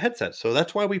on the headset. So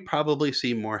that's why we probably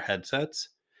see more headsets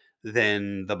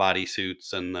than the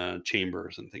bodysuits and the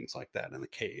chambers and things like that in the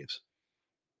caves.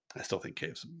 I still think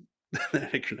caves.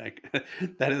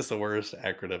 That is the worst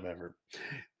acronym ever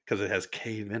because it has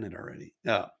cave in it already.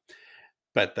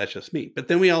 But that's just me. But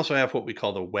then we also have what we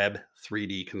call the Web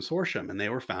 3D Consortium, and they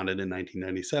were founded in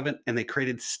 1997, and they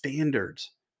created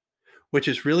standards, which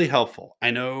is really helpful.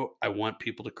 I know I want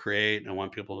people to create and I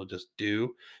want people to just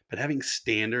do, but having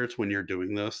standards when you're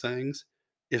doing those things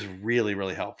is really,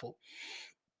 really helpful.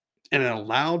 And it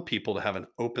allowed people to have an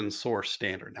open source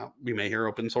standard. Now, we may hear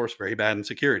open source very bad in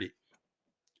security.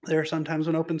 There are some times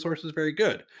when open source is very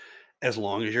good, as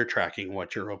long as you're tracking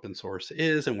what your open source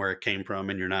is and where it came from,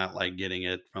 and you're not like getting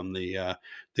it from the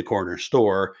corner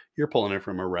store. You're pulling it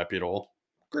from a reputable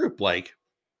group like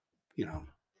the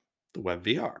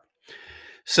WebVR.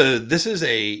 So this is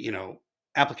a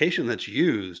application that's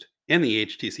used in the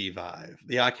HTC Vive,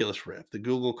 the Oculus Rift, the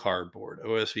Google Cardboard,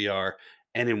 OSVR,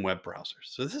 and in web browsers.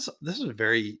 So this is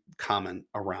very common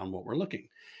around what we're looking.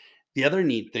 The other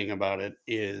neat thing about it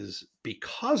is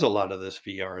because a lot of this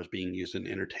VR is being used in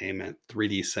entertainment,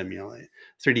 3D simulate,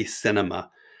 3D cinema,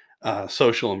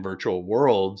 social and virtual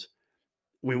worlds,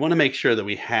 we want to make sure that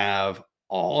we have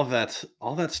all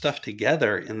that stuff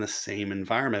together in the same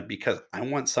environment because I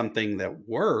want something that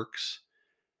works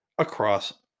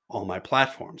across all my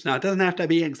platforms. Now, it doesn't have to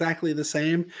be exactly the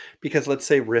same because let's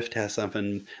say Rift has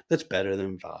something that's better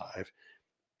than Vive.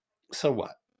 So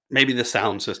what? Maybe the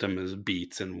sound system is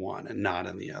Beats in one and not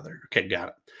in the other. Okay, got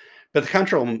it. But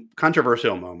the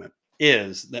controversial moment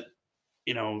is that,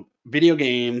 video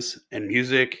games and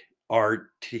music, art,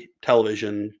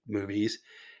 television, movies,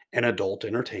 and adult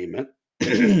entertainment,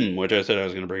 which I said I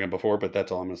was going to bring up before, but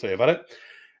that's all I'm going to say about it,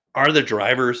 are the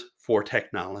drivers for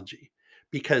technology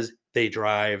because they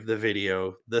drive the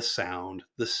video, the sound,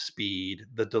 the speed,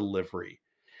 the delivery,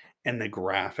 and the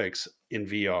graphics in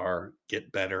VR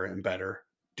get better and better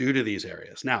due to these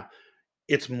areas. Now,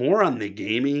 it's more on the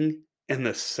gaming and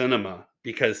the cinema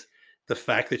because the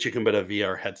fact that you can put a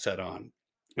VR headset on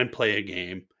and play a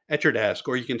game at your desk,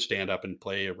 or you can stand up and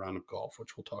play a round of golf,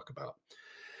 which we'll talk about,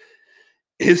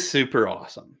 is super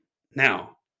awesome.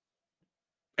 Now,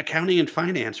 accounting and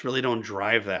finance really don't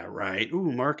drive that, right?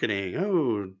 Ooh,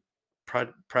 marketing,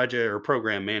 project or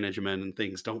program management and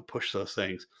things don't push those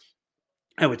things.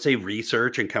 I would say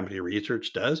research and company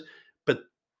research does, but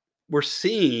we're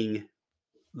seeing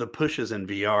the pushes in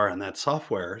VR and that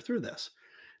software through this.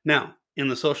 Now, in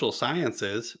the social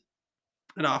sciences,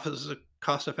 it offers a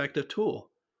cost effective tool.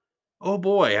 Oh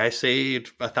boy, I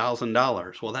saved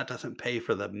 $1,000. Well, that doesn't pay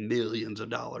for the millions of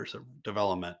dollars of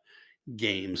development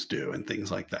games do and things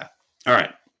like that. All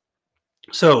right.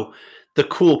 So, the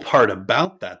cool part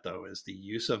about that, though, is the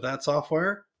use of that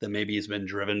software that maybe has been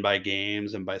driven by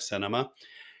games and by cinema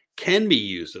can be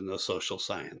used in those social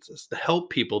sciences to help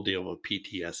people deal with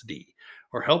PTSD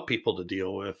or help people to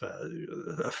deal with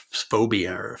a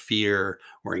phobia or a fear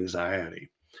or anxiety.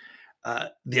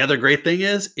 The other great thing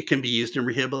is it can be used in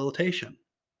rehabilitation.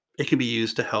 It can be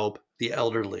used to help the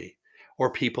elderly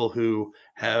or people who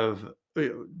have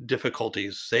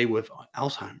difficulties, say, with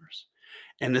Alzheimer's.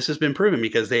 And this has been proven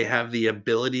because they have the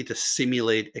ability to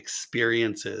simulate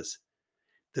experiences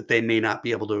that they may not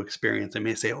be able to experience. They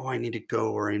may say, "Oh, I need to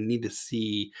go," or "I need to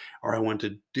see," or "I want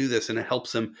to do this," and it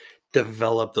helps them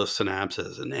develop those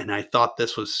synapses. And I thought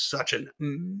this was such an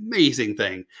amazing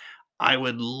thing. I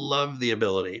would love the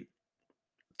ability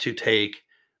to take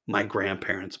my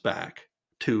grandparents back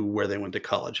to where they went to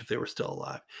college if they were still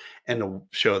alive, and to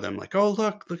show them like, "Oh,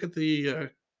 look at the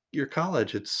your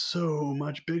college. It's so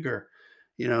much bigger,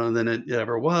 than it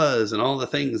ever was, and all the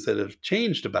things that have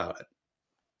changed about it."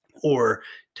 Or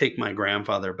take my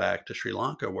grandfather back to Sri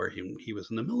Lanka where he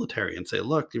was in the military and say,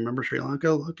 "Look, do you remember Sri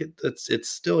Lanka? Look, it's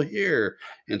still here,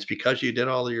 and it's because you did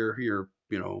all your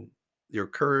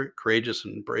courageous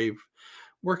and brave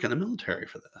work in the military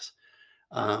for this."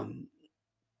 Um,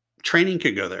 Training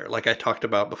could go there, like I talked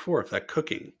about before, if that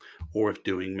cooking or if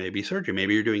doing maybe surgery,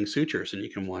 maybe you're doing sutures and you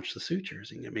can watch the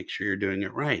sutures and you make sure you're doing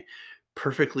it right.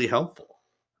 Perfectly helpful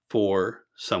for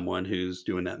someone who's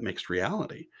doing that mixed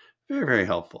reality. Very, very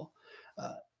helpful.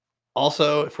 Uh,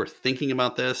 Also, if we're thinking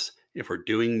about this, if we're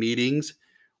doing meetings,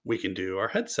 we can do our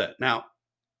headset. Now,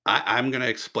 I'm going to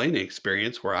explain an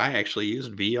experience where I actually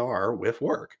used VR with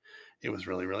work. It was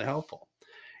really, really helpful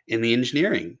in the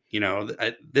engineering.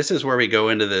 This is where we go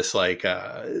into this like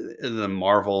the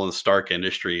Marvel and Stark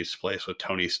Industries place with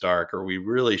Tony Stark, or we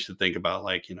really should think about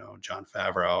like John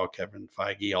Favreau, Kevin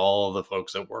Feige, all of the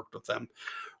folks that worked with them,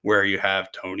 where you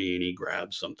have Tony and he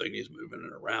grabs something, he's moving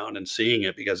it around and seeing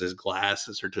it because his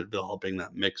glasses are developing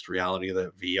that mixed reality of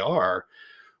that VR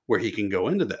where he can go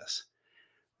into this.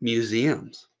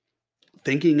 Museums,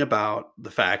 thinking about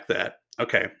the fact that,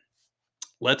 okay,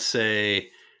 let's say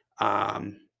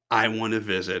I want to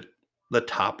visit the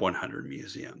top 100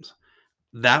 museums.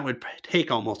 That would take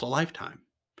almost a lifetime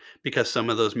because some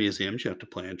of those museums you have to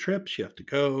plan trips, you have to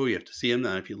go, you have to see them.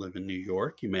 Now, if you live in New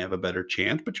York, you may have a better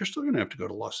chance, but you're still going to have to go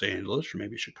to Los Angeles or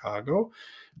maybe Chicago,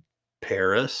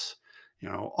 Paris,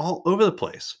 all over the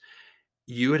place.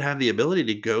 You would have the ability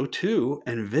to go to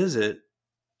and visit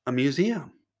a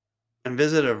museum and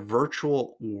visit a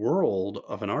virtual world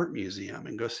of an art museum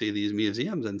and go see these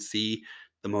museums and see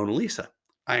the Mona Lisa.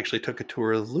 I actually took a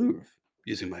tour of the Louvre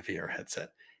using my VR headset.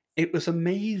 It was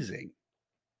amazing.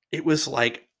 It was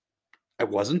like I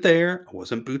wasn't there. I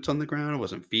wasn't boots on the ground. I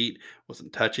wasn't feet.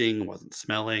 Wasn't touching. Wasn't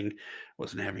smelling.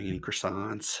 Wasn't having any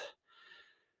croissants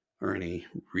or any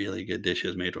really good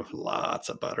dishes made with lots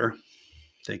of butter.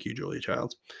 Thank you, Julia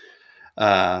Childs.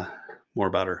 Uh, More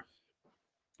butter.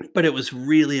 But it was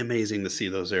really amazing to see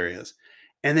those areas.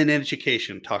 And then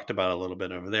education talked about a little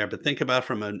bit over there, but think about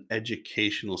from an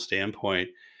educational standpoint.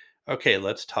 Okay,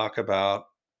 let's talk about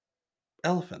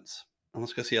elephants.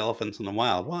 Let's go see elephants in the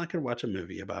wild. Well, I could watch a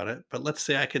movie about it, but let's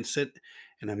say I can sit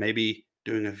and I'm maybe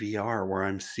doing a VR where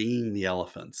I'm seeing the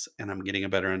elephants and I'm getting a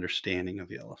better understanding of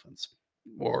the elephants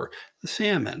or the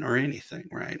salmon or anything,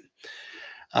 right?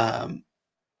 Um,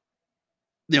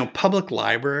 public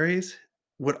libraries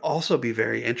would also be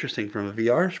very interesting from a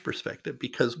VR's perspective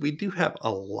because we do have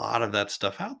a lot of that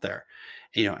stuff out there.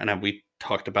 We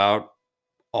talked about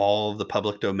all of the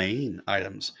public domain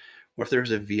items. Or if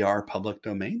there's a VR public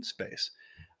domain space,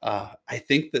 I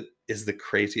think that is the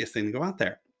craziest thing to go out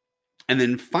there. And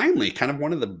then finally, kind of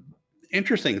one of the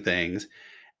interesting things,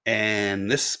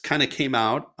 and this kind of came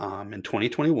out in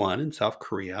 2021 in South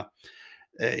Korea.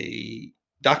 A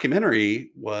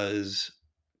documentary was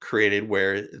created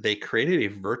where they created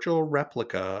a virtual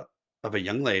replica of a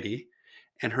young lady,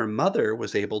 and her mother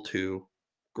was able to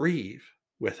grieve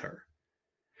with her.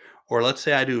 Or let's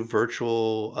say I do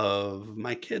virtual of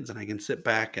my kids and I can sit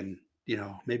back and,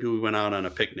 maybe we went out on a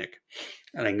picnic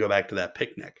and I can go back to that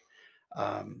picnic.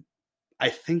 Um, I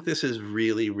think this is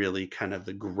really, really kind of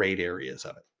the great areas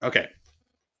of it. Okay.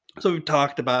 So we've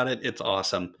talked about it. It's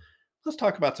awesome. Let's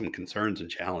talk about some concerns and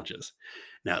challenges.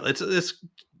 Now,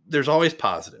 there's always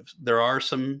positives. There are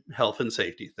some health and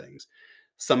safety things.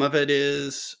 Some of it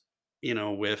is,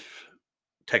 with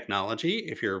technology,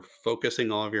 if you're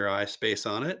focusing all of your eye space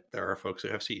on it, there are folks who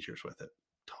have seizures with it.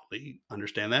 Totally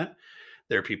understand that.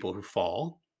 There are people who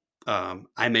fall.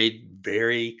 I made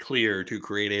very clear to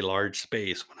create a large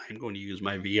space when I'm going to use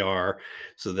my VR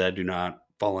so that I do not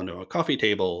fall into a coffee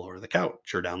table or the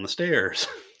couch or down the stairs.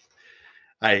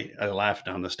 I laughed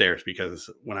down the stairs because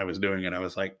when I was doing it, I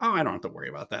was like, oh, I don't have to worry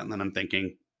about that. And then I'm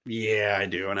thinking, yeah, I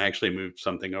do. And I actually moved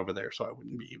something over there so I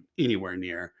wouldn't be anywhere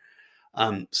near.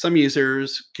 Some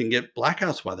users can get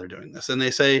blackouts while they're doing this. And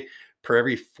they say per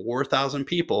every 4,000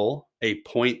 people, a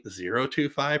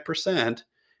 0.025%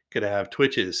 could have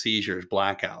twitches, seizures,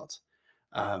 blackouts.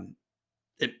 Um,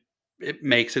 it, it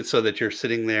makes it so that you're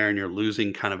sitting there and you're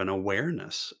losing kind of an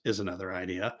awareness, is another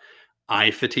idea.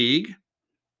 Eye fatigue.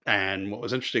 And what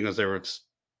was interesting was I was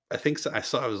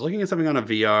looking at something on a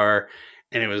VR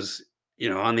and it was,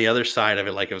 on the other side of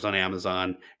it, like it was on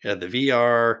Amazon, it had the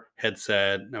VR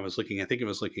headset. And I think it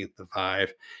was looking at the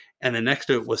Vive. And then next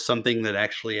to it was something that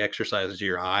actually exercises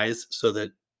your eyes so that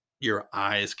your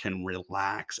eyes can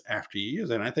relax after you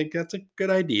use it. And I think that's a good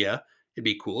idea. It'd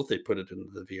be cool if they put it into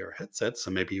the VR headset.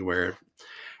 So maybe you wear it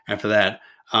after that.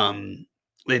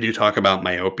 They do talk about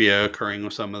myopia occurring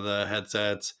with some of the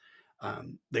headsets.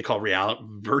 They call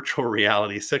virtual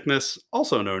reality sickness,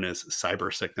 also known as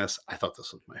cyber sickness. I thought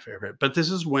this was my favorite, but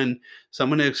this is when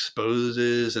someone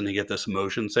exposes and they get this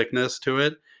motion sickness to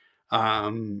it,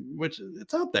 which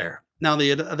it's out there. Now,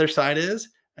 the other side is,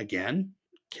 again,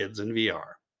 kids in VR.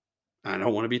 I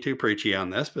don't want to be too preachy on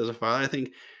this, but if I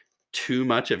think too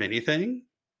much of anything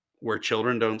where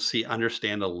children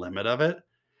understand the limit of it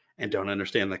and don't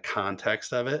understand the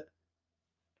context of it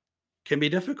can be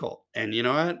difficult. And you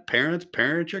know what? Parents,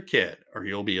 parent your kid, or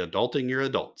you'll be adulting your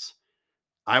adults.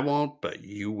 I won't, but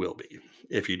you will be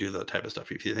if you do that type of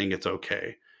stuff. If you think it's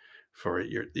okay for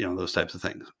those types of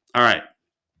things. All right.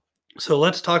 So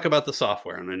let's talk about the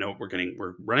software. And I know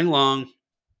we're running long,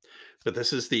 but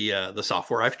this is the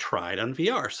software I've tried on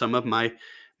VR. Some of my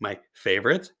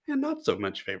favorites and not so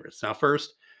much favorites. Now,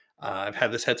 first, I've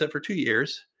had this headset for 2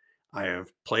 years. I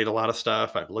have played a lot of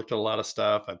stuff. I've looked at a lot of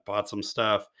stuff. I've bought some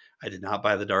stuff. I did not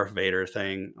buy the Darth Vader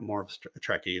thing. I'm more of a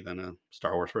Trekkie than a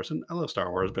Star Wars person. I love Star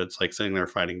Wars, but it's like sitting there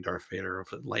fighting Darth Vader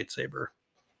with a lightsaber.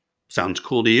 Sounds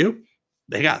cool to you?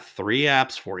 They got 3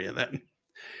 apps for you then.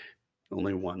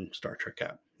 Only one Star Trek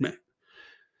app. Meh.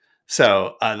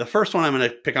 So the first one I'm going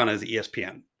to pick on is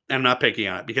ESPN. I'm not picking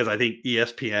on it because I think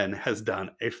ESPN has done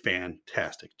a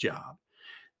fantastic job.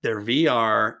 Their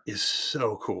VR is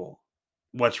so cool.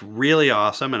 What's really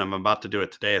awesome, and I'm about to do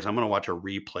it today, is I'm going to watch a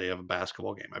replay of a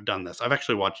basketball game. I've done this. I've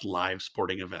actually watched live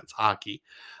sporting events, hockey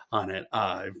on it.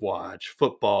 I've watched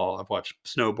football. I've watched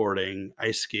snowboarding,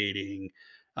 ice skating,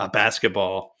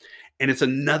 basketball. And it's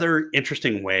another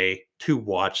interesting way to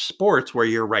watch sports where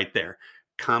you're right there.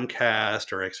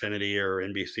 Comcast or Xfinity or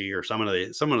NBC or some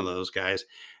of those guys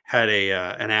had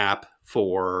an app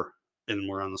for, and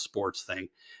we're on the sports thing,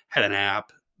 had an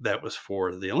app that was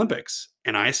for the Olympics.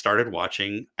 And I started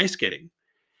watching ice skating.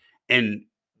 And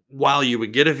while you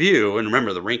would get a view, and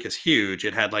remember the rink is huge,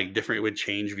 it had like it would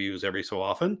change views every so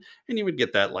often. And you would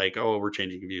get that like, oh, we're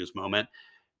changing views moment.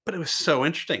 But it was so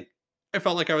interesting. I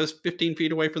felt like I was 15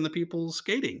 feet away from the people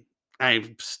skating.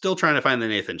 I'm still trying to find the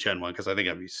Nathan Chen one because I think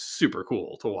that'd be super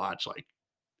cool to watch, like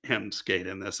him skate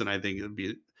in this, and I think it'd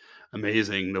be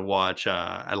amazing to watch.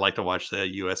 I like to watch the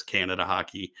U.S. Canada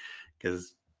hockey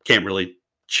because can't really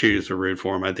choose or root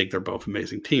for them. I think they're both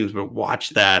amazing teams, but watch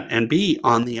that and be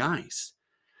on the ice,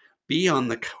 be on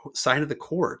the side of the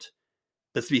court.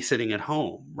 Let's be sitting at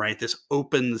home, right? This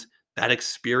opens that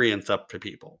experience up to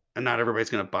people. And not everybody's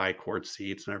going to buy court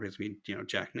seats, and everybody's going to be,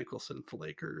 Jack Nicholson for the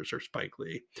Lakers or Spike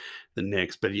Lee, the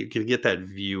Knicks, but you can get that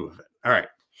view of it. All right.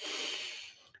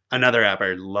 Another app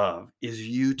I love is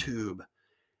YouTube.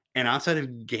 And outside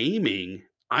of gaming,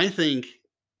 I think,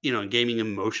 gaming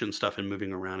emotion stuff and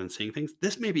moving around and seeing things,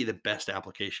 this may be the best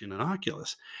application in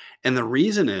Oculus. And the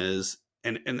reason is,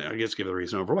 and I guess give the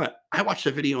reason over what. I watched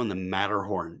a video on the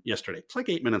Matterhorn yesterday. It's like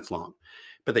 8 minutes long,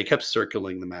 but they kept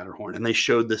circling the Matterhorn and they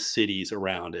showed the cities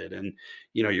around it. And,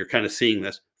 you're kind of seeing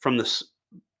this from this,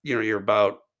 you're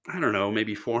about, I don't know,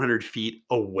 maybe 400 feet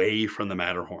away from the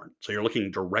Matterhorn. So you're looking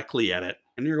directly at it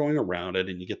and you're going around it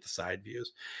and you get the side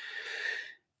views.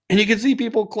 And you can see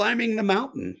people climbing the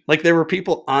mountain. Like there were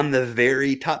people on the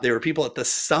very top. There were people at the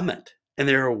summit and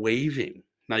they were waving.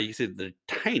 Now you see they're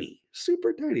tiny,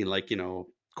 super tiny, like,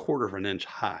 quarter of an inch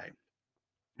high.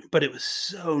 But it was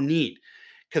so neat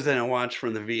because then I went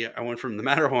from the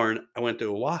Matterhorn, I went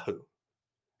to Oahu.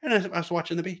 And I was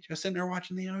watching the beach. I was sitting there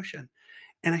watching the ocean.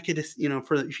 And I could just,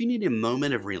 if you need a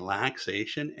moment of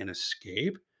relaxation and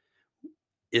escape,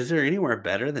 is there anywhere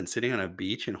better than sitting on a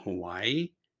beach in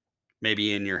Hawaii?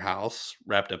 Maybe in your house,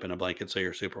 wrapped up in a blanket so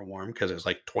you're super warm because it's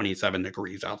like 27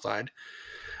 degrees outside.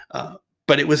 Uh,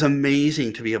 but it was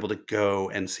amazing to be able to go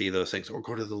and see those things, or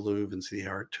go to the Louvre and see the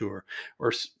art tour,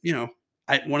 or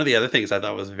one of the other things I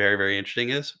thought was very, very interesting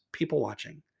is people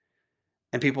watching,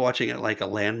 and people watching it like a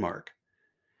landmark,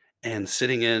 and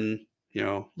sitting in,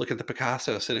 look at the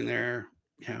Picasso sitting there,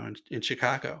 in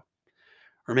Chicago,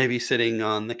 or maybe sitting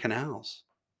on the canals,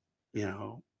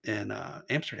 in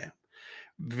Amsterdam.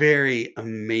 Very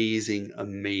amazing,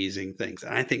 amazing things.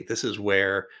 And I think this is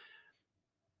where,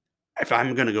 if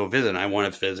I'm going to go visit, and I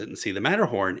want to visit and see the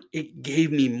Matterhorn, it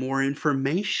gave me more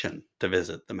information to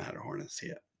visit the Matterhorn and see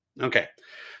it. Okay.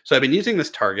 So I've been using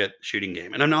this target shooting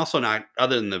game, and I'm also not,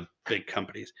 other than the big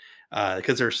companies,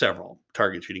 because there are several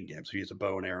target shooting games. I've used a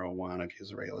bow and arrow one, I've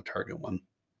used a regular target one.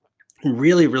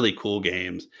 Really, really cool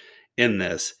games in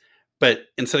this. But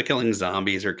instead of killing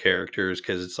zombies or characters,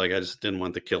 because it's like I just didn't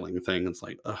want the killing thing. It's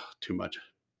like, oh, too much.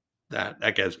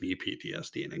 That gives me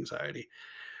PTSD and anxiety.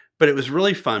 But it was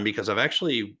really fun because I've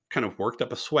actually kind of worked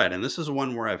up a sweat. And this is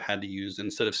one where I've had to use,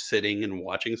 instead of sitting and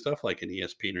watching stuff like an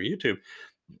ESPN or YouTube,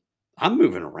 I'm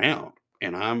moving around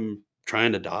and I'm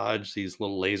trying to dodge these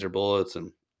little laser bullets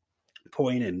and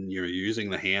point, and you're using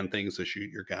the hand things to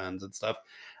shoot your guns and stuff.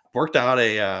 Worked out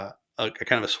a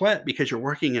kind of a sweat because you're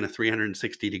working in a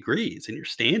 360 degrees and you're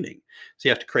standing. So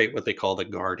you have to create what they call the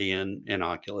guardian in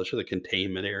Oculus, or the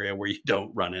containment area where you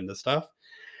don't run into stuff.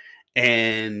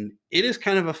 And it is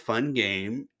kind of a fun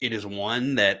game. It is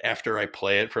one that after I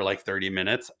play it for like 30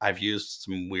 minutes, I've used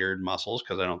some weird muscles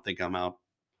because I don't think I'm out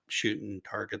shooting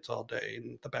targets all day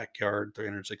in the backyard,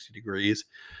 360 degrees.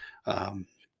 Um,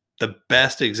 the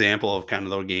best example of kind of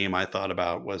the game I thought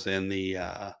about was in the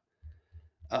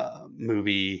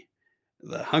movie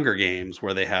The Hunger Games,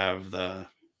 where they have the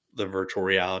virtual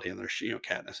reality, and they're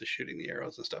Katniss is shooting the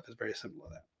arrows and stuff. Is very similar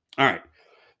to that. All right,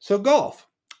 so golf.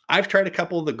 I've tried a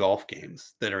couple of the golf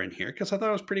games that are in here because I thought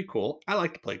it was pretty cool. I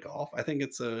like to play golf. I think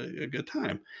it's a good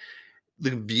time.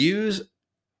 The views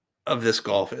of this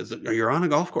golf is that you're on a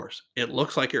golf course. It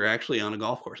looks like you're actually on a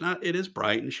golf course. Now, it is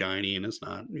bright and shiny, and it's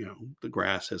not, the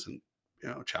grass isn't,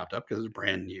 chopped up because it's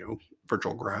brand new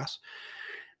virtual grass.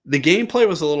 The gameplay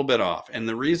was a little bit off, and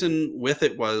the reason with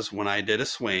it was when I did a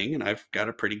swing, and I've got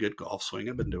a pretty good golf swing.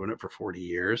 I've been doing it for 40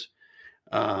 years.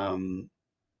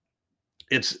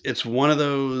 It's one of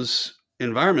those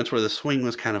environments where the swing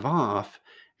was kind of off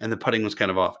and the putting was kind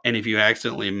of off. And if you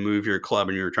accidentally move your club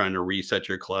and you're trying to reset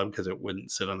your club because it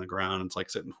wouldn't sit on the ground, it's like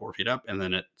sitting 4 feet up, and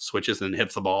then it switches and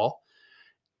hits the ball.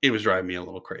 It was driving me a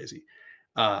little crazy.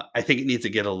 I think it needs to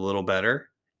get a little better.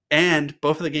 And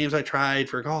both of the games I tried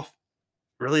for golf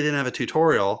really didn't have a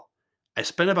tutorial. I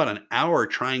spent about an hour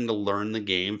trying to learn the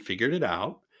game, figured it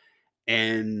out.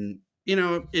 And,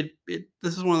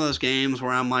 this is one of those games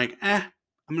where I'm like,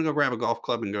 I'm going to go grab a golf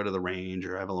club and go to the range,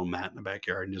 or have a little mat in the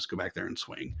backyard and just go back there and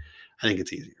swing. I think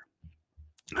it's easier.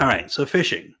 All right. So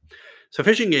fishing. So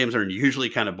fishing games are usually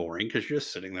kind of boring because you're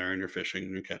just sitting there and you're fishing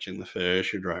and you're catching the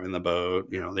fish, you're driving the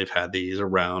boat. They've had these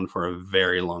around for a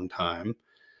very long time.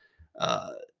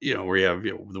 Where you have,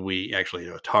 the Wii, actually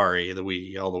Atari, the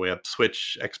Wii, all the way up,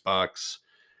 Switch, Xbox,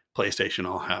 PlayStation,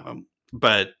 all have them.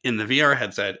 But in the VR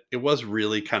headset, it was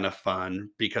really kind of fun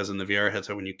because in the VR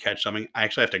headset, when you catch something, I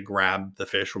actually have to grab the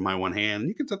fish with my one hand.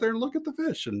 You can sit there and look at the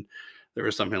fish. And there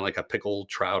was something like a pickled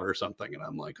trout or something. And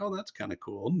I'm like, oh, that's kind of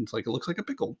cool. And it's like, it looks like a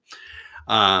pickle.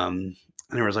 And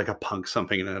there was like a punk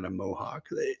something and then a mohawk.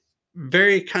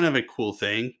 Very kind of a cool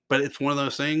thing. But it's one of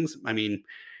those things. I mean,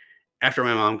 after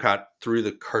my mom got through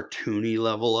the cartoony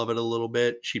level of it a little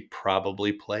bit, she'd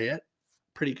probably play it.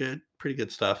 Pretty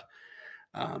good stuff.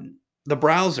 The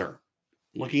browser,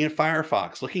 looking at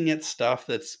Firefox, looking at stuff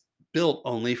that's built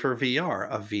only for VR,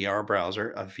 a VR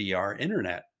browser, a VR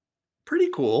internet. Pretty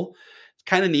cool. It's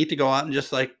kind of neat to go out and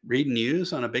just like read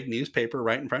news on a big newspaper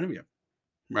right in front of you,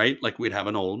 right? Like we'd have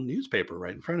an old newspaper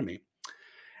right in front of me.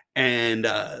 And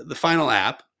the final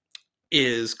app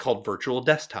is called Virtual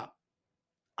Desktop.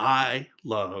 I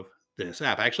love this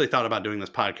app. I actually thought about doing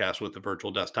this podcast with the virtual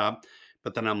desktop,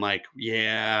 but then I'm like,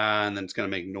 yeah, and then it's going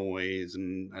to make noise,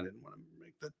 and I didn't want to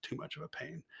make that too much of a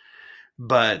pain.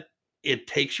 But it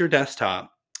takes your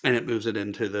desktop and it moves it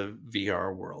into the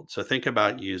VR world. So think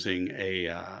about using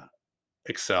a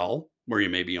Excel where you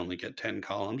maybe only get 10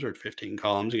 columns or 15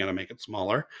 columns. You got to make it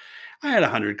smaller. I had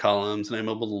 100 columns, and I'm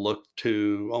able to look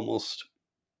to almost,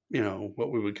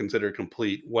 what we would consider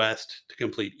complete west to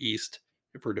complete east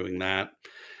if we're doing that.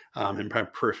 In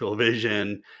peripheral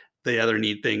vision, the other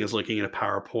neat thing is looking at a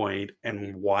PowerPoint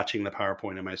and watching the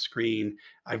PowerPoint on my screen.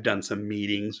 I've done some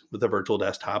meetings with a virtual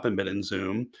desktop and been in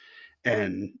Zoom,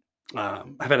 and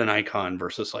I've had an icon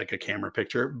versus like a camera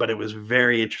picture, but it was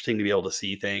very interesting to be able to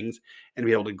see things and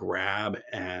be able to grab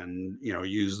and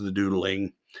use the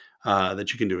doodling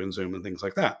that you can do in Zoom and things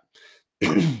like that.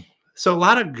 So a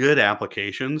lot of good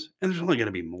applications, and there's only going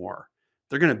to be more.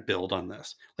 They're going to build on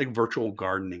this, like virtual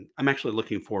gardening. I'm actually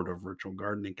looking forward to virtual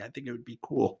gardening. I think it would be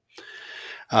cool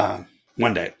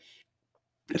one day.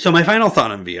 So my final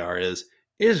thought on VR is,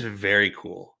 it is very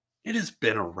cool. It has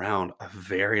been around a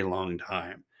very long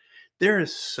time. There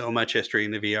is so much history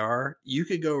in the VR. You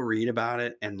could go read about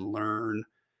it and learn.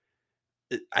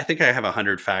 I think I have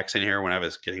 100 facts in here when I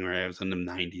was getting ready. I was in the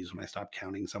 90s when I stopped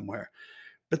counting somewhere.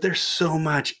 But there's so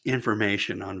much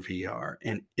information on VR,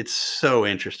 and it's so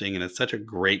interesting, and it's such a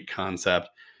great concept.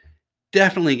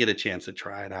 Definitely get a chance to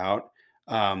try it out.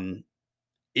 Um,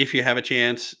 if you have a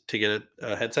chance to get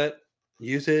a headset,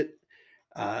 use it.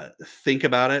 Think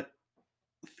about it.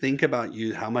 Think about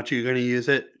how much you're going to use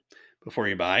it before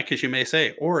you buy, because you may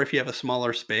say, or if you have a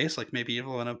smaller space, like maybe you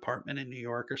have an apartment in New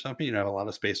York or something, you don't have a lot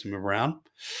of space to move around.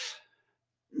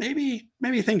 Maybe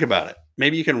think about it.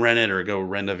 Maybe you can rent it or go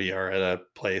rent a VR at a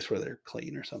place where they're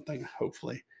clean or something,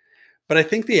 hopefully. But I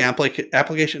think the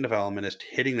application development is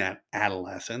hitting that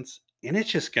adolescence, and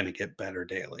it's just going to get better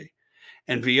daily.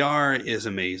 And VR is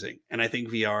amazing. And I think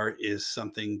VR is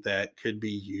something that could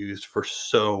be used for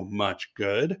so much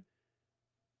good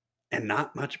and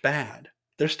not much bad.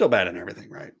 There's still bad in everything,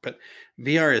 right? But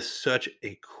VR is such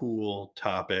a cool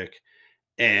topic.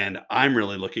 And I'm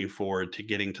really looking forward to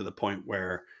getting to the point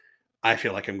where I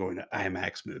feel like I'm going to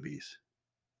IMAX movies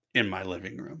in my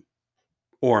living room.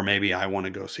 Or maybe I want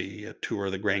to go see a tour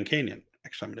of the Grand Canyon.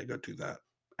 Actually, I'm going to go do that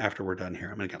after we're done here.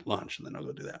 I'm going to get lunch and then I'll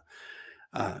go do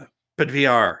that. But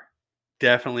VR,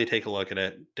 definitely take a look at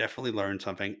it. Definitely learn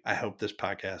something. I hope this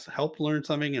podcast helped learn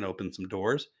something and open some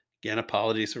doors. Again,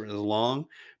 apologies for it was long,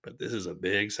 but this is a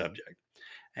big subject.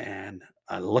 And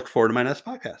I look forward to my next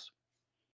podcast.